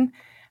on them.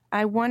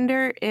 I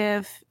wonder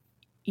if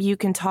you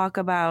can talk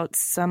about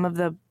some of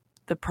the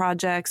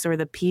projects or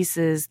the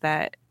pieces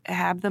that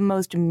have the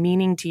most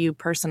meaning to you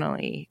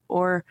personally,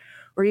 or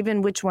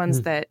even which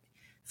ones that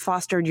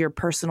fostered your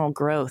personal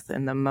growth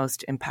in the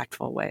most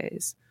impactful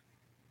ways.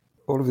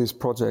 All of these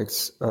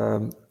projects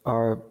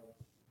are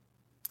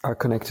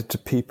connected to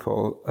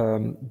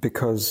people,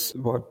 because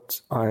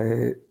what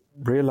I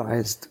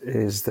realized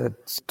is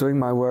that doing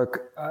my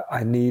work,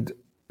 I need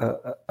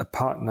a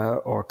partner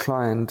or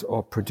client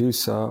or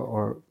producer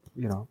or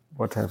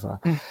whatever.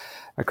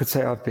 I could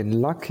say I've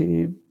been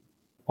lucky,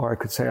 or I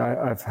could say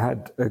I've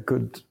had a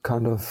good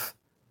kind of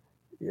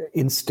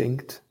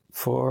instinct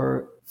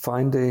for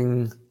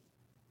finding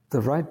the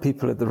right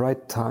people at the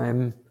right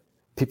time,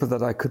 people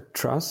that I could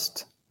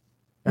trust.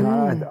 And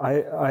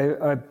I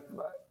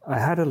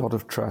had a lot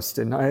of trust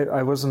in.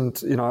 I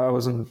wasn't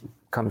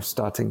kind of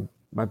starting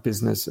my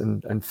business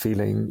and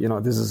feeling,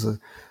 this is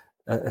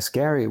a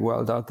scary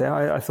world out there.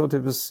 I thought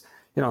it was,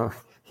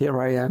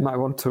 here I am. I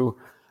want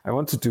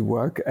to do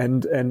work,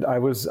 and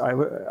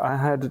I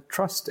had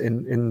trust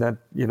in that,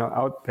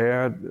 out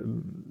there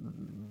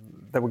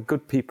there were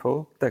good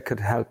people that could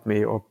help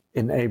me or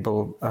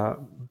enable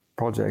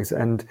projects.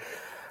 And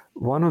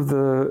one of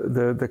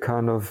the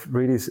kind of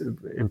really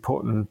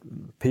important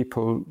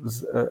people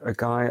was a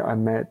guy I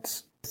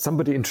met.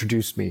 Somebody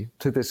introduced me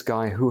to this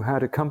guy who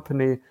had a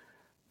company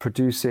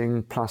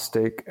producing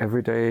plastic,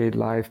 everyday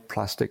life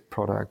plastic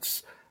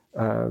products,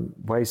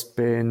 waste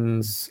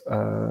bins,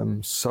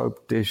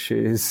 soap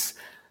dishes,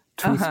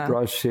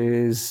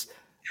 toothbrushes,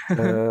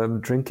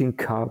 drinking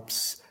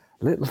cups,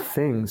 little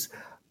things.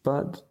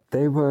 But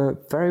they were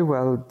very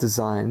well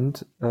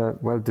designed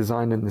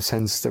in the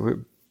sense they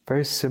were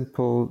very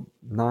simple,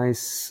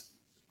 nice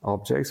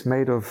objects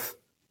made of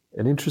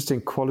an interesting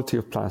quality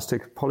of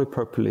plastic,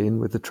 polypropylene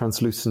with the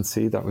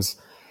translucency. That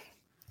was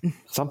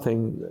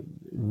something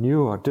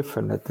new or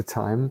different at the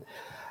time.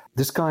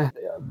 This guy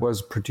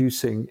was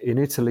producing in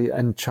Italy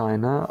and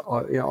China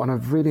on a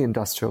really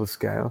industrial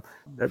scale.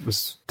 That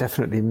was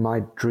definitely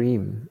my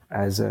dream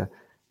as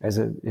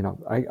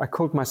I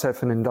called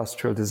myself an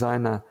industrial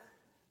designer,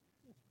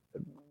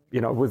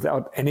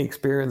 without any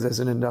experience as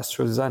an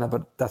industrial designer,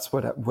 but that's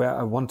where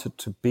I wanted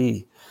to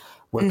be,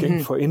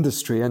 working for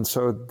industry. And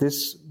so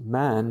this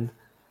man,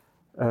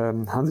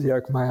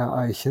 Hans-Jörg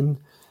Meyer-Eichen,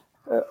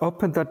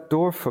 opened that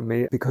door for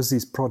me because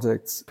these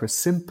projects were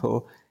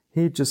simple.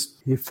 He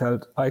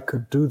felt I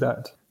could do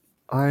that.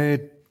 I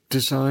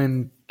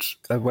designed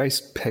a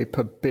waste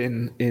paper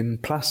bin in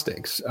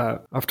plastics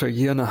after a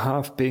year and a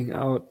half being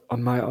out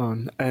on my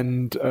own.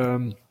 And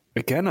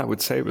again, I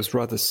would say it was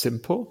rather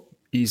simple,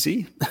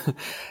 easy.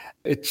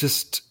 It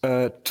just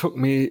took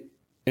me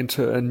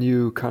into a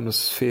new kind of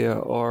sphere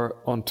or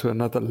onto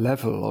another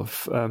level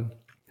of,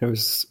 it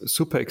was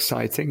super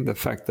exciting. The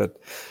fact that,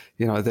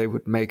 they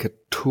would make a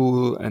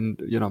tool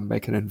and,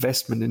 make an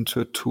investment into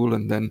a tool.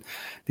 And then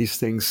these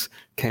things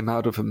came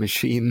out of a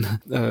machine,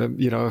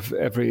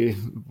 every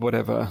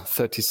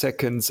 30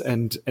 seconds.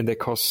 And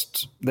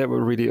they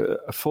were really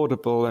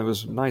affordable. It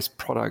was a nice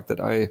product that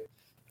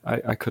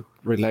I could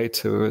relate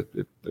to.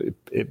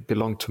 It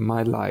belonged to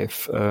my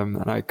life.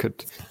 And I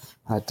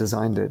had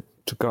designed it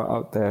to go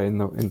out there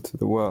into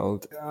the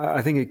world.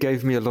 I think it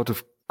gave me a lot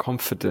of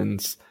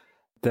confidence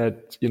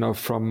that,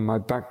 from my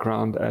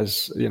background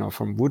as,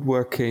 from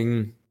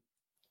woodworking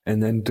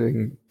and then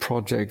doing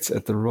projects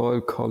at the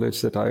Royal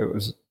College that I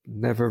was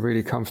never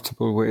really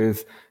comfortable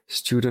with,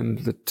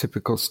 the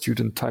typical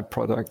student type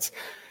projects.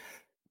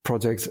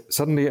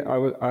 Suddenly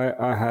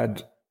I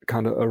had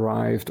kind of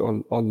arrived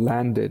or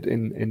landed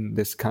in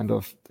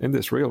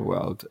this real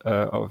world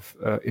of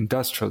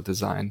industrial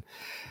design.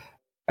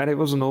 And it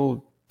wasn't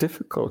all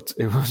difficult.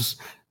 It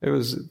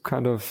was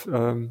kind of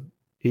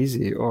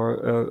easy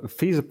or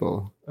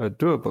feasible,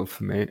 doable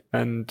for me.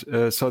 And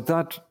so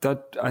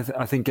that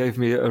I think gave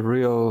me a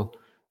real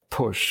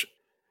push.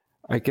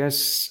 I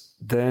guess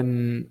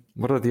then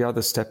what are the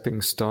other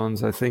stepping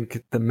stones? I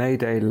think the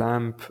Mayday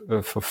lamp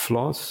for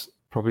floss.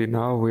 Probably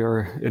now we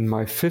are in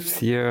my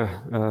 5th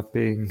year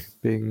being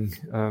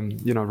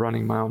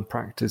running my own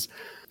practice.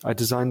 I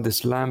designed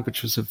this lamp,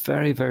 which was a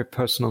very, very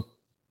personal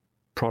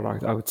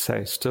product, I would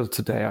say. Still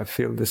today, I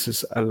feel this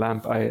is a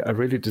lamp I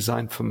really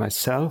designed for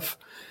myself.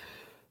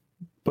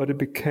 But it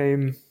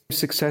became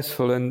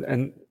successful,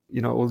 and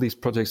all these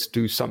projects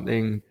do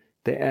something.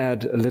 They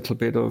add a little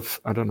bit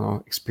of,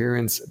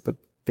 experience. But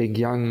being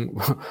young,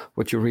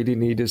 what you really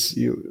need is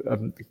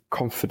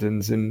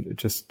confidence and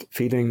just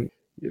feeling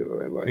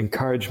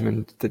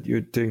encouragement that you're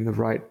doing the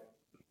right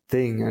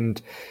thing.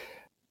 And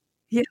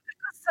yeah,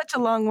 that's such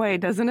a long way,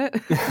 doesn't it?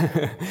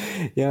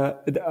 Yeah,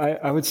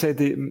 I would say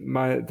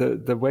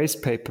the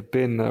waste paper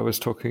bin I was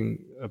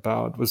talking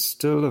about was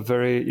still a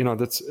very,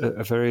 that's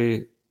a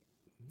very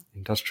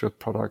industrial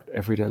product,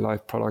 everyday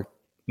life product,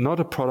 not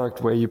a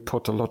product where you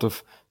put a lot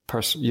of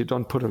you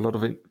don't put a lot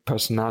of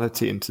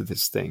personality into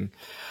this thing.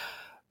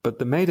 But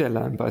the Mayday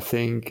lamp, I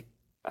think,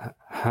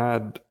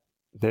 had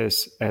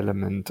this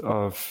element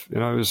of, it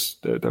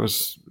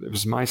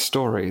was my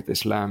story,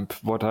 this lamp,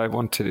 what I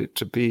wanted it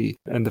to be.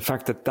 And the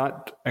fact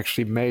that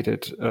actually made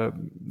it,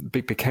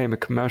 became a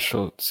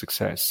commercial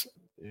success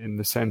in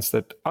the sense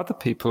that other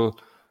people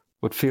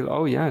would feel,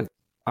 oh yeah,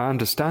 I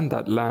understand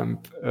that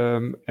lamp,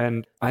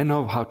 and I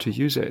know how to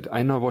use it.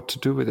 I know what to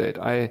do with it.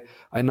 I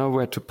know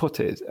where to put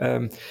it.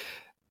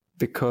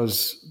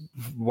 Because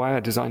why I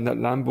designed that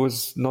lamp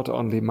was not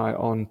only my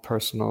own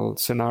personal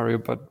scenario,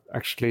 but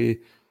actually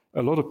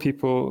a lot of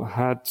people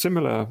had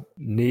similar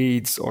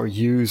needs or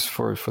use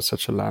for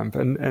such a lamp.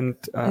 And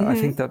I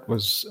think that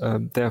was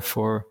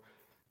therefore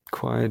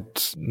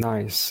quite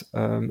nice.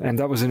 And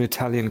that was an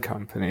Italian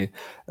company.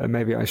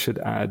 Maybe I should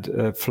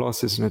add,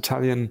 Floss is an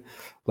Italian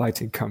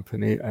lighting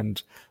company,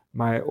 and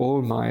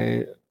all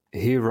my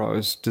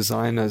heroes,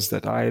 designers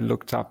that I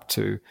looked up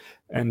to,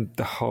 and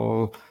the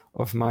whole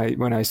of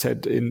when I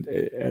said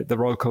at the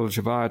Royal College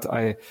of Art,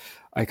 I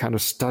kind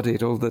of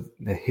studied all the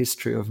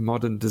history of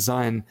modern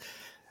design.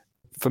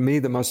 For me,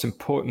 the most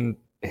important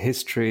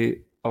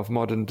history of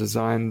modern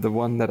design, the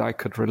one that I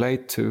could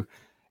relate to,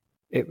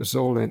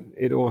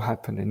 it all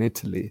happened in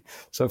Italy.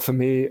 So for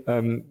me,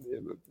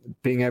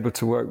 being able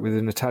to work with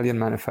an Italian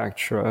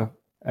manufacturer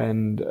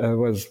and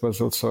was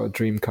also a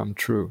dream come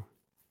true.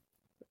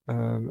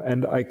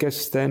 And I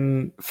guess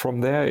then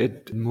from there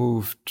it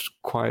moved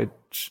quite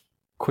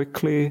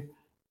quickly.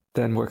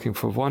 Then working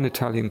for one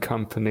Italian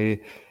company,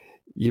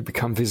 you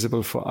become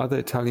visible for other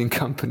Italian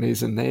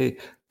companies, and they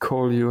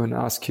call you and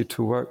ask you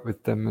to work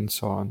with them and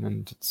so on.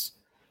 And it's,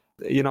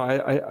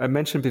 I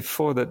mentioned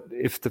before that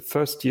if the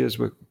first years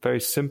were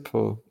very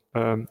simple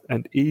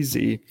and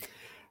easy,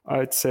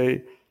 I'd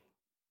say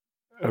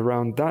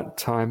around that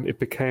time it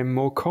became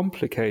more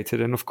complicated.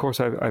 And of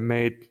course, I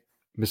made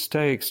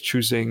mistakes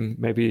choosing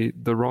maybe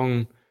the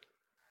wrong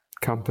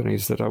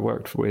companies that I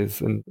worked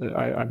with, and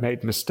I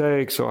made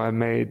mistakes, or I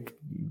made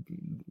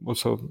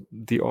also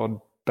the odd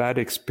bad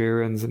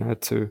experience and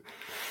had to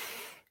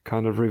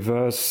kind of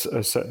reverse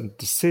certain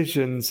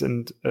decisions.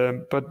 And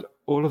but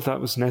all of that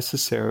was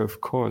necessary,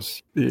 of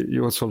course.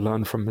 You also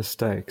learn from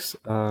mistakes.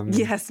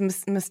 Yes,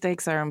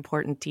 mistakes are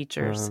important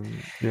teachers.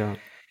 Yeah.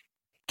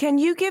 Can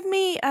you give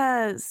me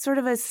sort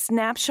of a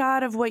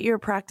snapshot of what your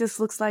practice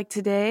looks like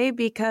today?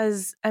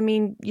 Because,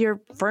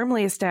 you're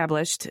firmly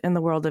established in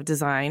the world of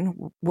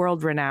design,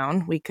 world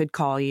renowned, we could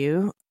call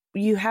you.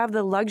 You have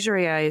the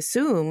luxury, I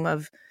assume,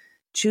 of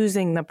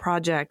choosing the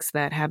projects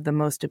that have the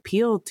most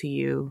appeal to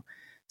you.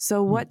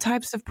 So what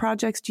types of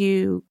projects do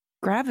you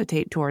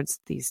gravitate towards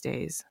these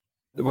days?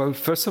 Well,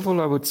 first of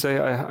all, I would say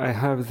I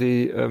have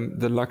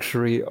the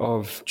luxury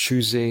of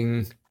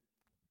choosing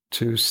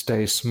to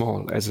stay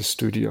small as a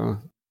studio.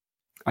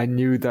 I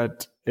knew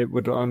that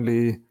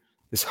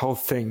this whole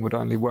thing would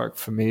only work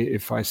for me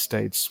if I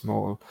stayed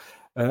small.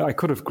 I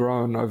could have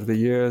grown over the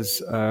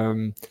years,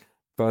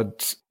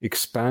 But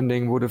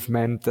expanding would have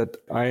meant that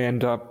I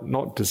end up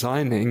not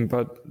designing,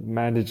 but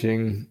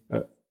managing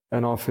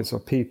an office or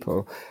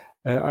people.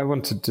 I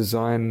want to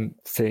design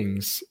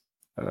things.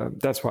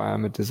 That's why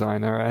I'm a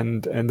designer,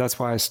 and that's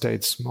why I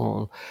stayed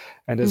small.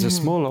 And as a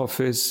small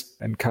office,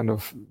 and kind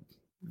of,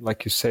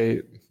 like you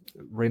say,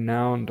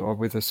 renowned, or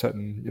with a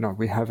certain,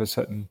 we have a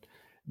certain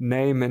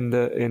name in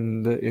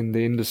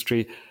the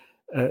industry.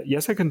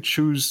 Yes, I can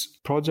choose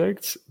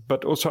projects,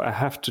 but also I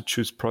have to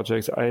choose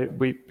projects.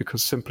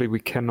 Because simply we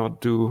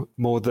cannot do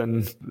more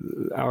than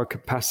our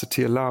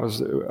capacity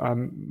allows.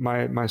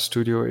 My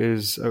studio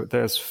is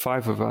there's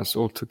 5 of us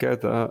all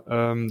together.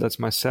 That's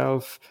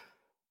myself,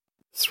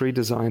 3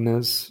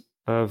 designers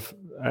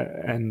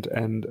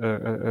and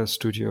a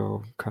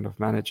studio kind of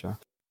manager.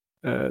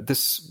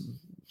 This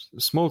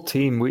small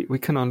team, we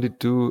can only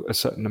do a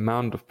certain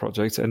amount of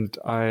projects, and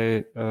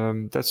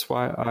that's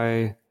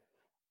why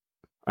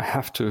I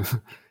have to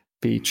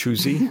be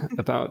choosy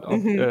about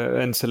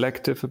and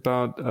selective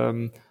about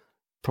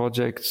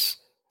projects.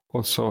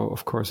 Also,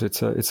 of course,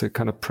 it's a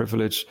kind of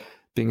privilege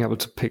being able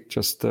to pick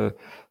just the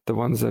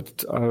ones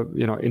that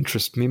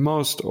interest me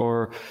most.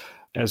 Or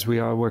as we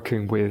are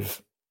working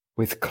with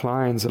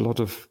clients, a lot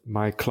of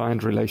my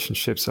client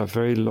relationships are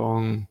very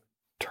long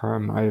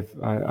term. I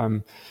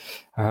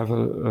have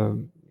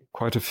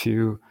quite a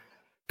few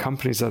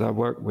companies that I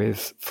work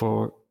with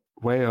for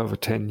way over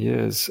 10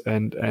 years,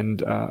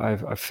 and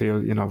I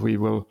feel we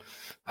will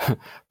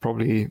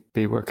probably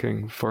be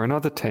working for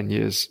another 10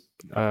 years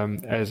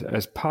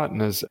as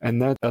partners,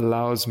 and that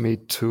allows me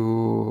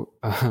to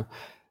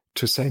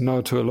say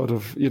no to a lot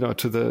of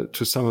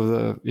to some of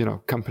the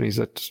companies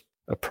that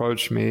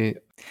approach me.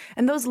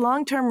 And those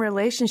long-term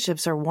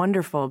relationships are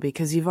wonderful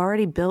because you've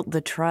already built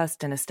the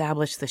trust and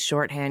established the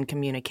shorthand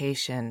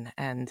communication,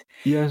 and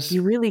yes,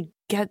 you really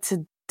get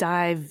to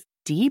dive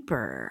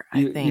deeper,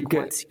 I think,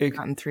 once you've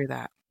gotten through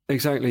that.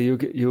 Exactly.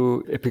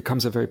 It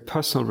becomes a very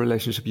personal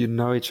relationship. You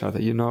know each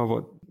other. You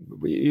know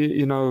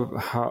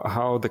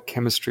how the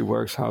chemistry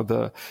works, how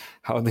the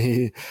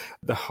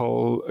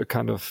whole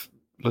kind of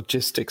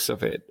logistics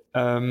of it.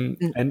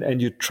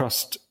 And you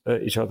trust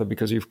each other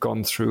because you've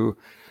gone through,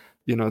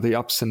 the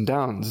ups and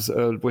downs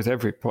with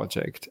every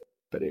project.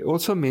 But it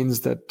also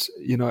means that,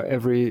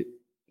 every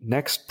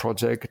next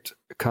project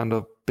kind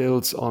of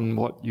builds on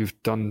what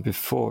you've done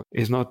before.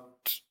 It's not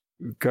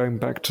going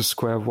back to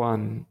square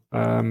one,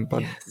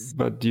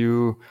 but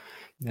you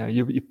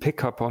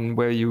pick up on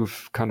where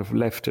you've kind of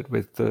left it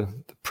with the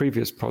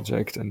previous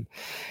project, and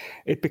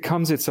it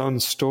becomes its own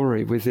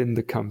story within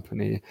the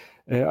company.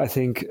 I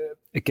think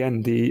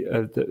again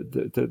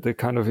the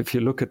kind of, if you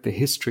look at the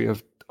history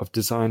of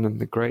design and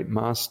the great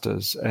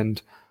masters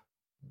and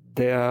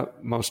their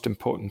most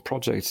important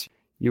projects,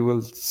 you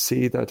will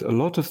see that a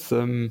lot of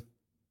them,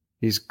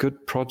 these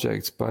good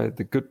projects by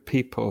the good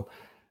people,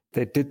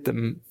 they did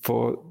them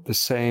for the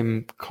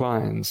same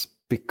clients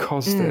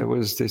because there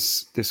was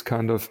this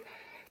kind of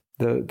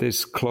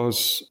this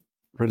close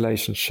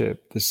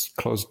relationship, this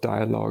close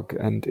dialogue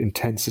and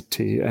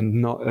intensity,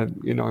 and not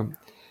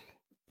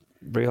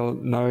real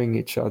knowing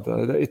each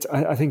other.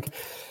 I think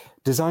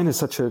design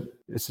is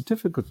it's a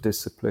difficult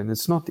discipline.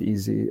 It's not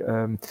easy.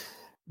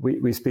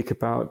 We speak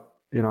about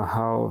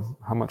how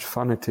much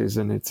fun it is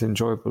and it's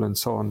enjoyable and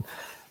so on.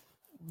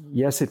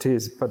 Yes, it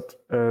is, but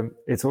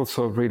it's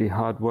also really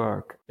hard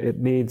work. It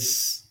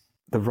needs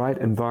the right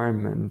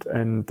environment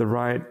and the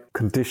right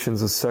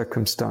conditions or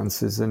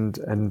circumstances,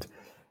 and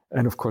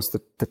of course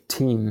the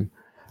team,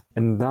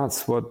 and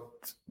that's what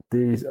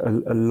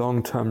a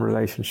long-term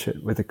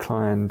relationship with a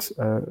client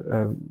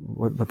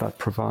what that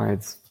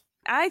provides.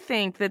 I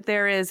think that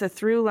there is a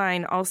through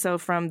line also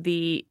from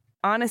the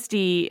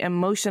honesty,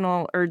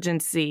 emotional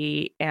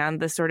urgency, and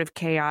the sort of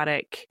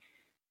chaotic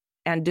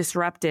and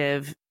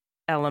disruptive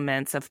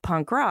elements of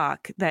punk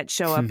rock that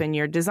show up in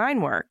your design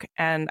work.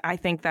 And I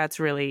think that's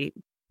really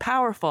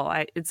powerful.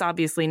 It's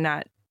obviously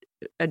not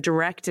a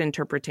direct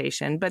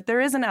interpretation, but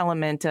there is an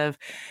element of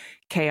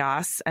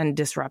chaos and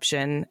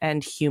disruption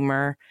and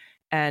humor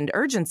and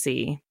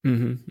urgency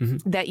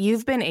that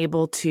you've been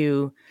able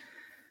to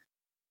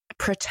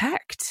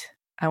protect,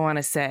 I want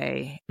to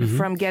say,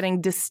 from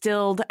getting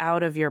distilled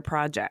out of your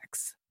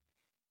projects.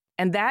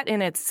 And that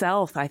in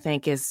itself, I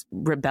think, is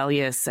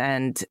rebellious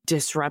and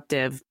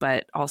disruptive,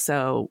 but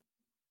also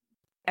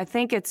I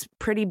think it's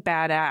pretty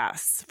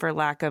badass, for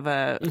lack of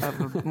a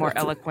more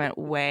eloquent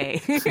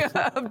way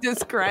of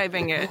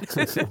describing it.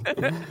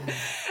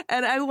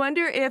 And I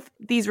wonder if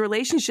these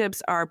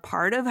relationships are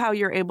part of how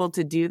you're able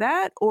to do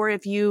that, or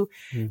if you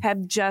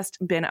have just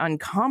been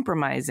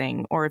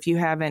uncompromising, or if you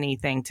have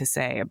anything to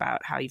say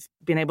about how you've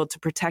been able to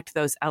protect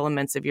those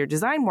elements of your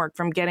design work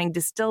from getting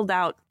distilled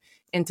out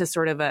into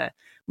sort of a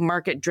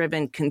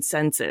market-driven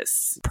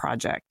consensus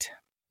project.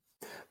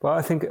 Well,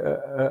 I think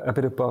a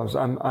bit of both.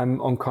 I'm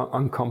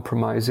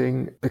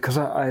uncompromising because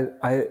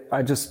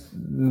I just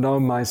know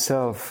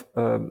myself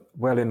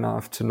well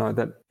enough to know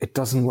that it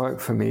doesn't work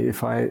for me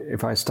if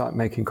I start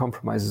making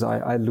compromises.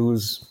 I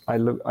lose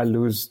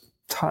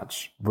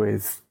touch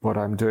with what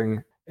I'm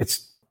doing.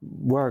 It's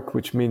work,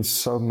 which means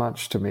so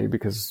much to me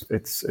because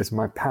it's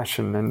my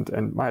passion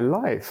and my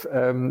life,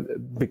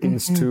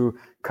 begins to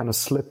kind of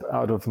slip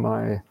out of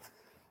my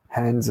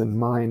hands and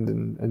mind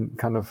and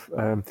kind of,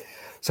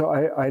 so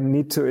I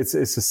need to, it's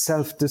a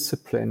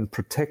self-discipline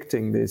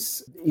protecting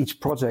each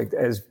project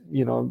as,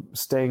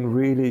 staying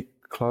really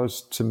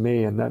close to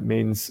me. And that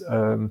means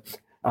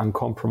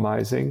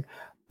uncompromising,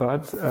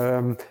 but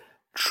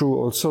true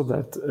also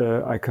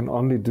that I can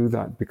only do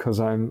that because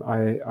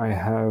I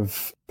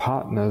have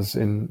partners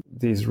in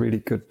these really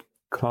good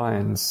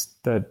clients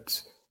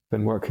that I've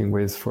been working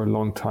with for a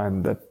long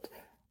time that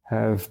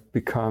have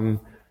become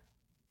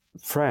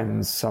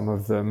friends. Some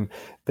of them,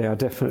 they are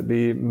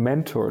definitely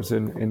mentors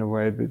in a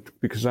way,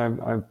 because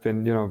I've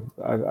been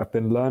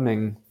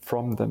learning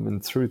from them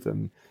and through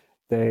them.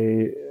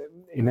 They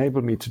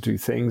enable me to do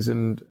things,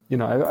 and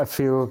I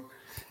feel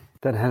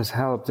that has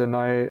helped. And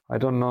I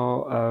don't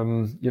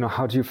know,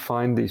 how do you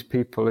find these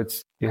people?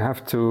 You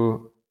have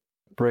to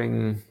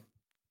bring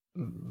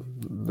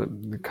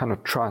the kind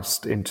of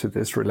trust into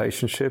this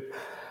relationship.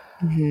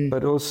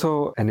 But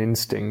also an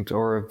instinct,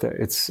 or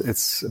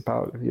it's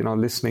about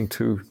listening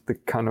to the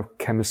kind of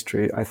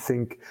chemistry. I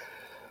think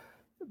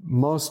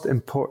most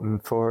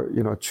important for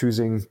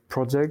choosing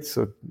projects,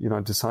 or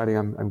deciding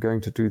I'm going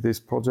to do this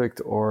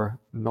project or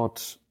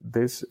not,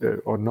 this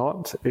or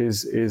not,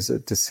 is a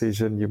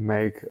decision you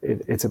make.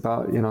 It's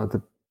about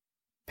the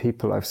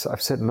people. I've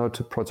said no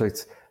to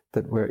projects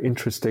that were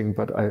interesting,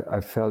 but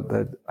I felt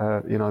that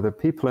the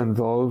people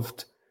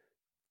involved,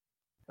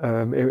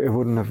 it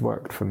wouldn't have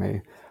worked for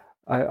me.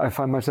 I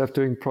find myself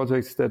doing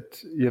projects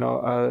that,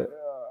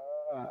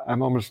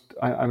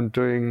 I'm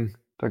doing,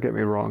 don't get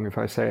me wrong if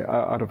I say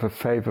out of a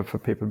favor for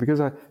people,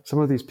 because some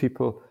of these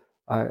people,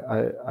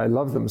 I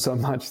love them so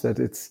much that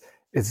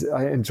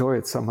I enjoy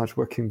it so much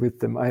working with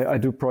them. I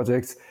do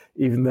projects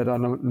even that are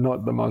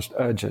not the most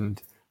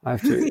urgent. I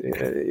have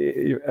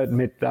to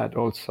admit that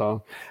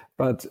also.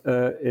 But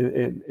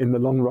in the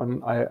long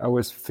run, I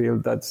always feel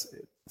that's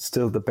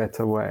still the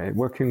better way.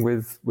 Working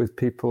with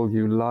people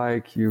you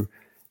like, you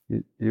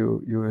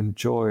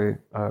enjoy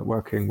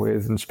working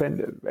with,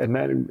 and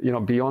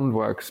then beyond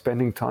work,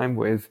 spending time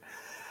with.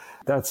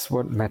 That's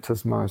what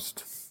matters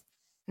most.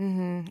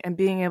 Mm-hmm. And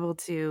being able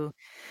to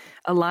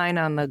align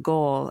on the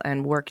goal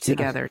and work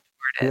together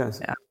toward it.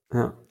 Yes.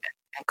 Yeah.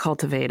 And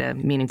cultivate a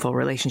meaningful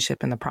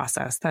relationship in the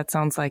process. That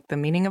sounds like the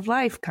meaning of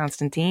life,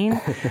 Konstantin.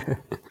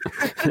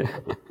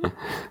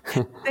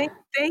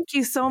 Thank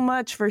you so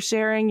much for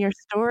sharing your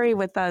story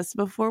with us.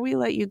 Before we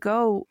let you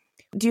go,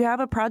 do you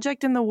have a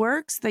project in the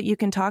works that you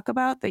can talk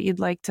about that you'd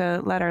like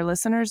to let our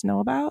listeners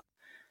know about?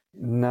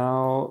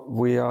 Now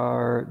we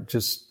are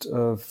just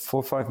 4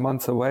 or 5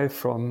 months away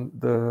from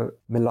the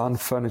Milan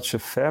Furniture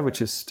Fair,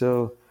 which is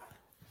still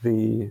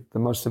the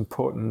most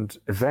important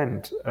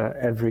event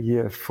every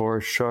year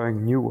for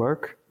showing new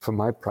work for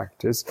my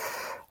practice.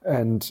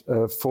 And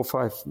 4 or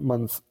 5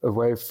 months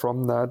away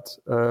from that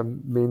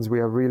means we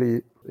are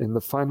really in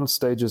the final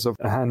stages of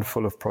a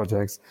handful of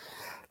projects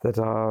that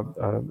are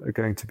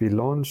going to be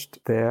launched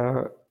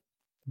there.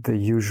 The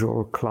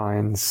usual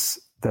clients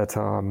that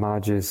are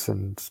Magis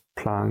and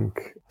Planck,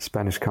 a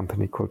Spanish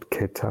company called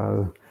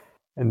Ketal.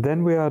 And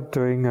then we are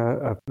doing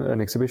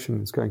an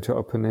exhibition. It's going to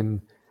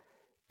open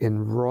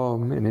in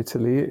Rome, in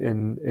Italy,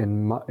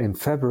 in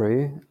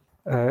February.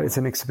 It's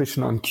an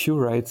exhibition on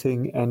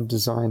curating and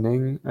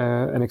designing,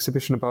 an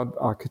exhibition about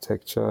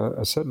architecture,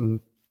 a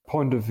certain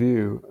point of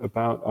view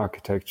about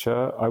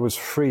architecture. I was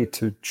free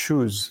to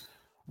choose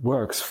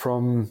works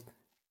from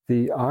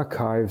the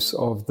archives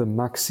of the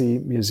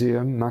Maxi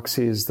Museum.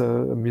 Maxi is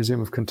the Museum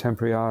of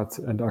Contemporary Art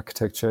and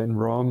Architecture in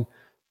Rome,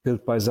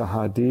 built by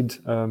Zaha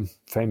Hadid,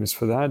 famous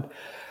for that.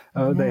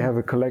 They have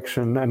a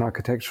collection, an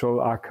architectural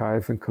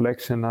archive and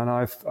collection, and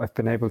I've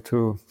been able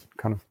to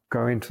kind of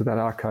go into that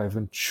archive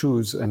and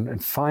choose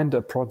and find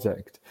a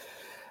project.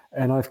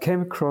 And I've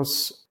came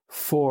across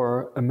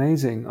 4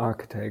 amazing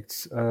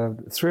architects.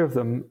 3 of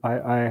them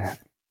I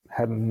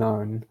hadn't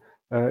known,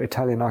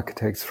 Italian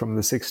architects from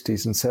the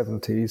 60s and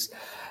 70s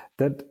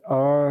that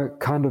are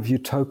kind of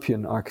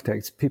utopian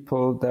architects,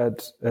 people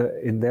that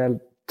in their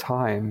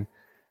time,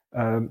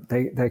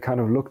 they kind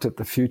of looked at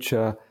the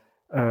future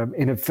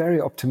in a very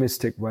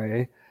optimistic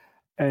way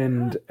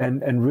and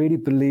really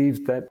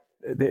believed that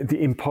the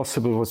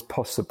impossible was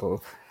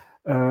possible.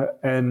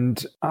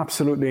 And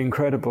absolutely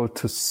incredible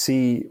to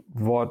see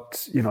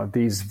what,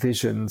 these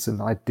visions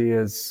and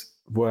ideas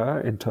were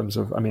in terms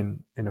of,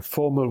 in a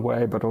formal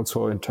way, but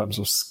also in terms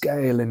of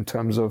scale, in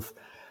terms of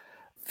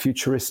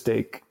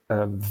futuristic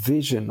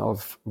vision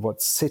of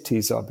what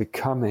cities are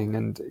becoming.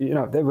 And,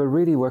 they were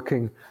really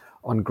working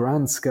on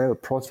grand scale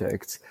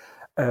projects.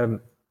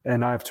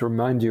 And I have to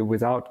remind you,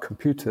 without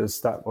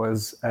computers, that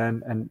was,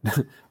 and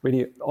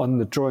really on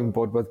the drawing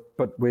board,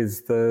 but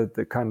with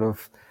the kind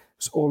of,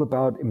 it's all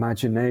about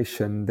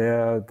imagination,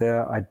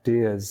 their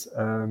ideas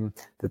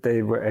that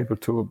they were able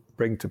to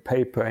bring to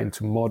paper,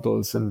 into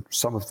models, and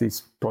some of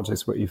these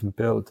projects were even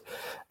built.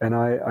 And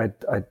I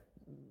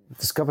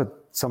discovered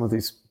some of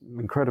these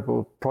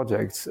incredible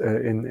projects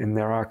in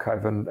their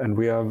archive, and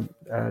we are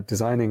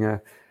designing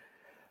a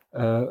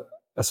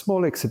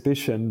small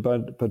exhibition,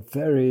 but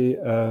very.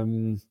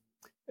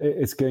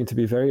 It's going to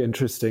be very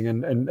interesting,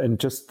 and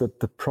just the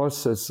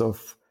process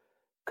of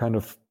kind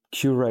of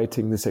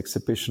curating this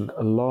exhibition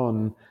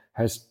alone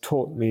has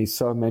taught me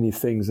so many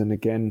things, and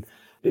again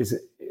is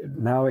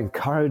now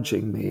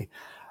encouraging me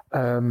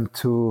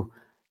to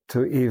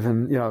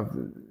even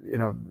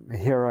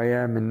here I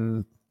am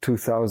in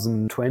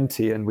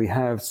 2020, and we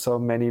have so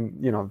many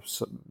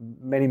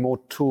more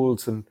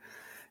tools and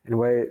in a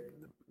way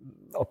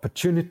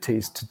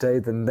opportunities today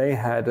than they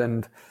had,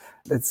 and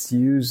let's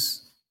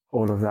use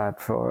all of that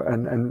for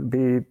and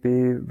be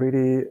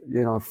really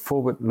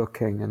forward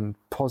looking and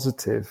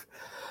positive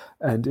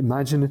and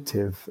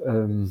imaginative.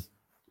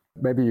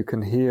 Maybe you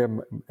can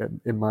hear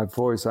in my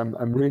voice,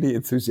 I'm really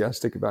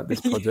enthusiastic about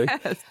this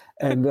project. Yes.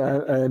 And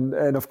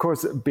of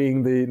course,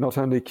 being not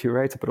only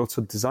curator but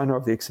also designer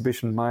of the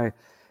exhibition, my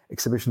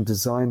exhibition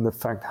design, the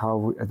fact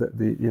how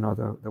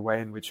the way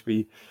in which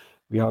we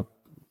are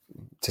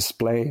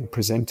displaying,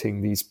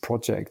 presenting these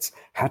projects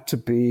had to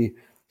be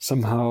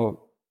somehow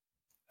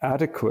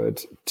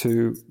adequate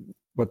to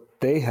what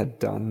they had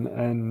done,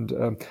 and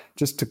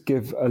just to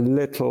give a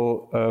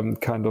little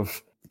kind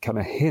of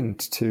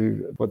hint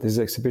to what this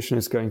exhibition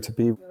is going to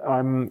be.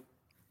 I'm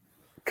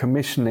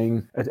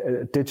commissioning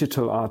a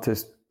digital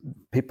artist,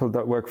 people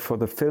that work for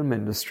the film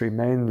industry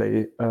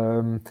mainly,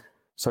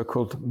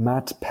 so-called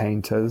matte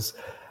painters.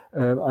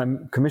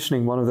 I'm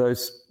commissioning one of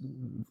those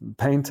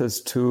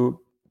painters to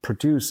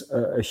produce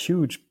a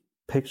huge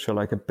picture,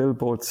 like a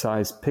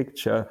billboard-sized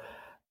picture,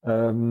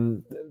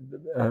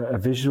 a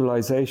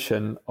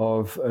visualization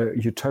of a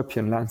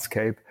utopian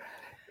landscape,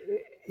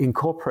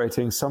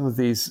 incorporating some of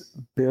these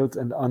built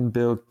and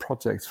unbuilt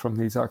projects from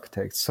these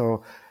architects.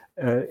 So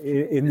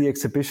in the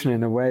exhibition,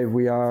 in a way,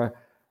 we are,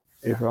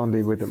 if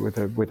only with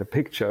a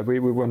picture, we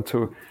want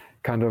to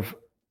kind of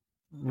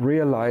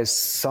realize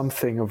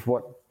something of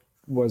what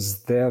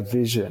was their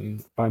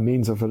vision by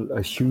means of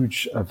a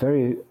huge, a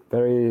very,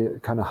 very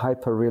kind of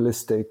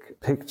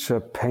hyper-realistic picture,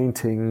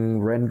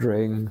 painting,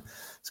 rendering.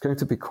 It's going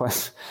to be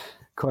quite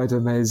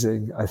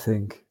amazing, I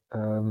think,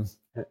 and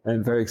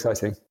very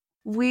exciting.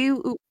 We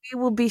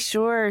will be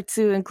sure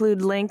to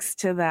include links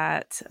to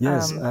that.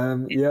 Yes,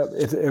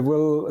 it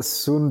will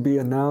soon be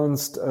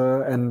announced,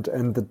 and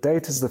the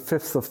date is the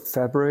 5th of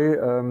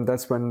February.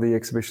 That's when the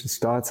exhibition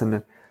starts,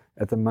 and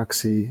at the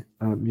Maxi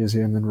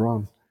Museum in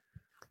Rome.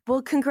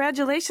 Well,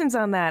 congratulations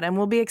on that, and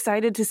we'll be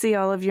excited to see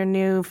all of your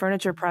new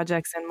furniture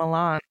projects in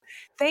Milan.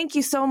 Thank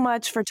you so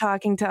much for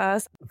talking to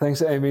us.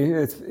 Thanks, Amy.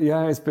 It's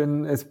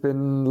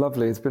been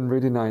lovely. It's been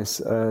really nice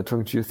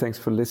talking to you. Thanks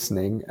for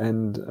listening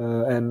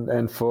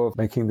and for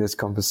making this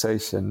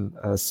conversation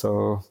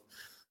so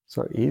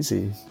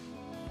easy.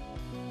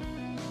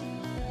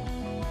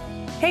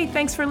 Hey,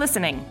 thanks for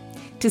listening.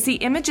 To see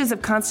images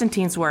of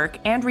Konstantin's work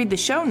and read the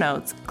show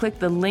notes, click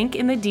the link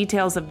in the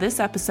details of this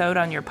episode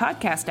on your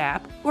podcast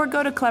app, or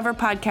go to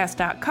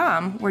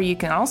cleverpodcast.com, where you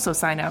can also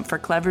sign up for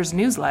Clever's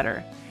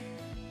newsletter.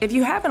 If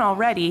you haven't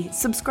already,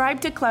 subscribe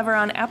to Clever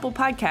on Apple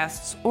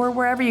Podcasts or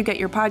wherever you get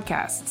your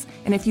podcasts.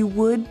 And if you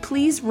would,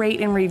 please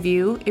rate and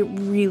review. It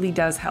really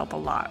does help a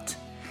lot.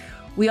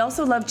 We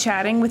also love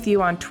chatting with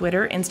you on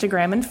Twitter,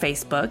 Instagram, and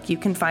Facebook. You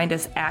can find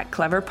us at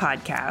Clever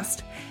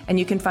Podcast, and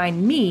you can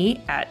find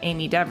me at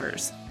Amy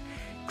Devers.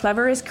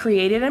 Clever is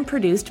created and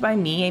produced by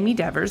me, Amy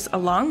Devers,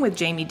 along with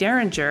Jamie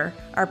Derringer.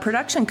 Our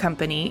production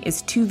company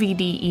is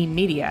 2VDE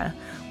Media,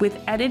 with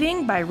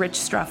editing by Rich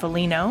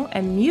Straffolino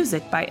and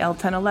music by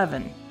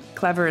L1011.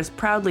 Clever is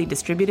proudly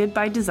distributed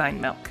by Design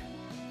Milk.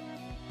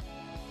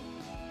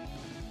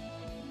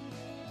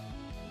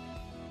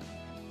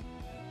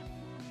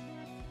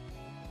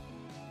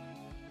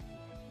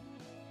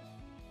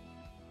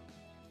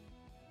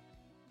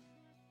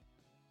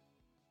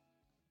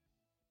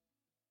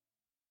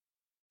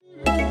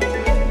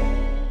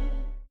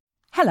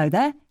 Hello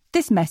there.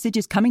 This message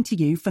is coming to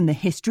you from the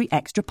History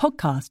Extra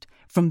podcast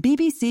from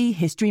BBC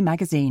History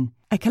Magazine,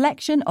 a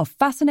collection of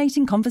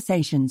fascinating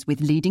conversations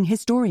with leading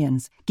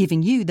historians,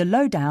 giving you the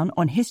lowdown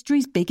on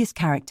history's biggest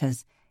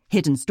characters,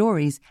 hidden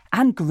stories,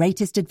 and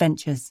greatest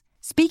adventures.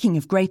 Speaking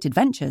of great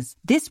adventures,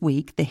 this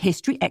week the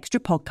History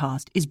Extra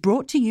podcast is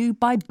brought to you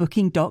by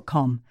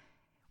Booking.com.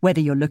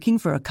 Whether you're looking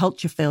for a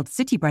culture-filled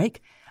city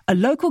break, a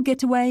local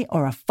getaway,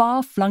 or a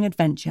far-flung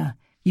adventure,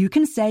 you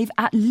can save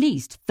at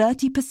least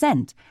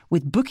 30%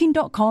 with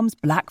Booking.com's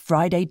Black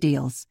Friday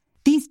deals.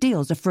 These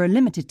deals are for a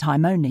limited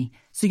time only,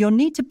 so you'll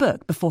need to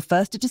book before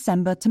 1st of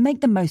December to make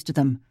the most of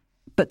them.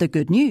 But the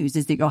good news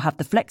is that you'll have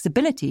the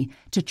flexibility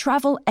to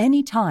travel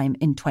anytime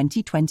in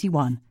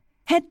 2021.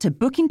 Head to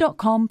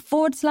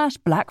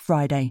Booking.com/Black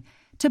Friday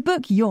to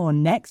book your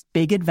next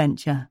big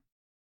adventure.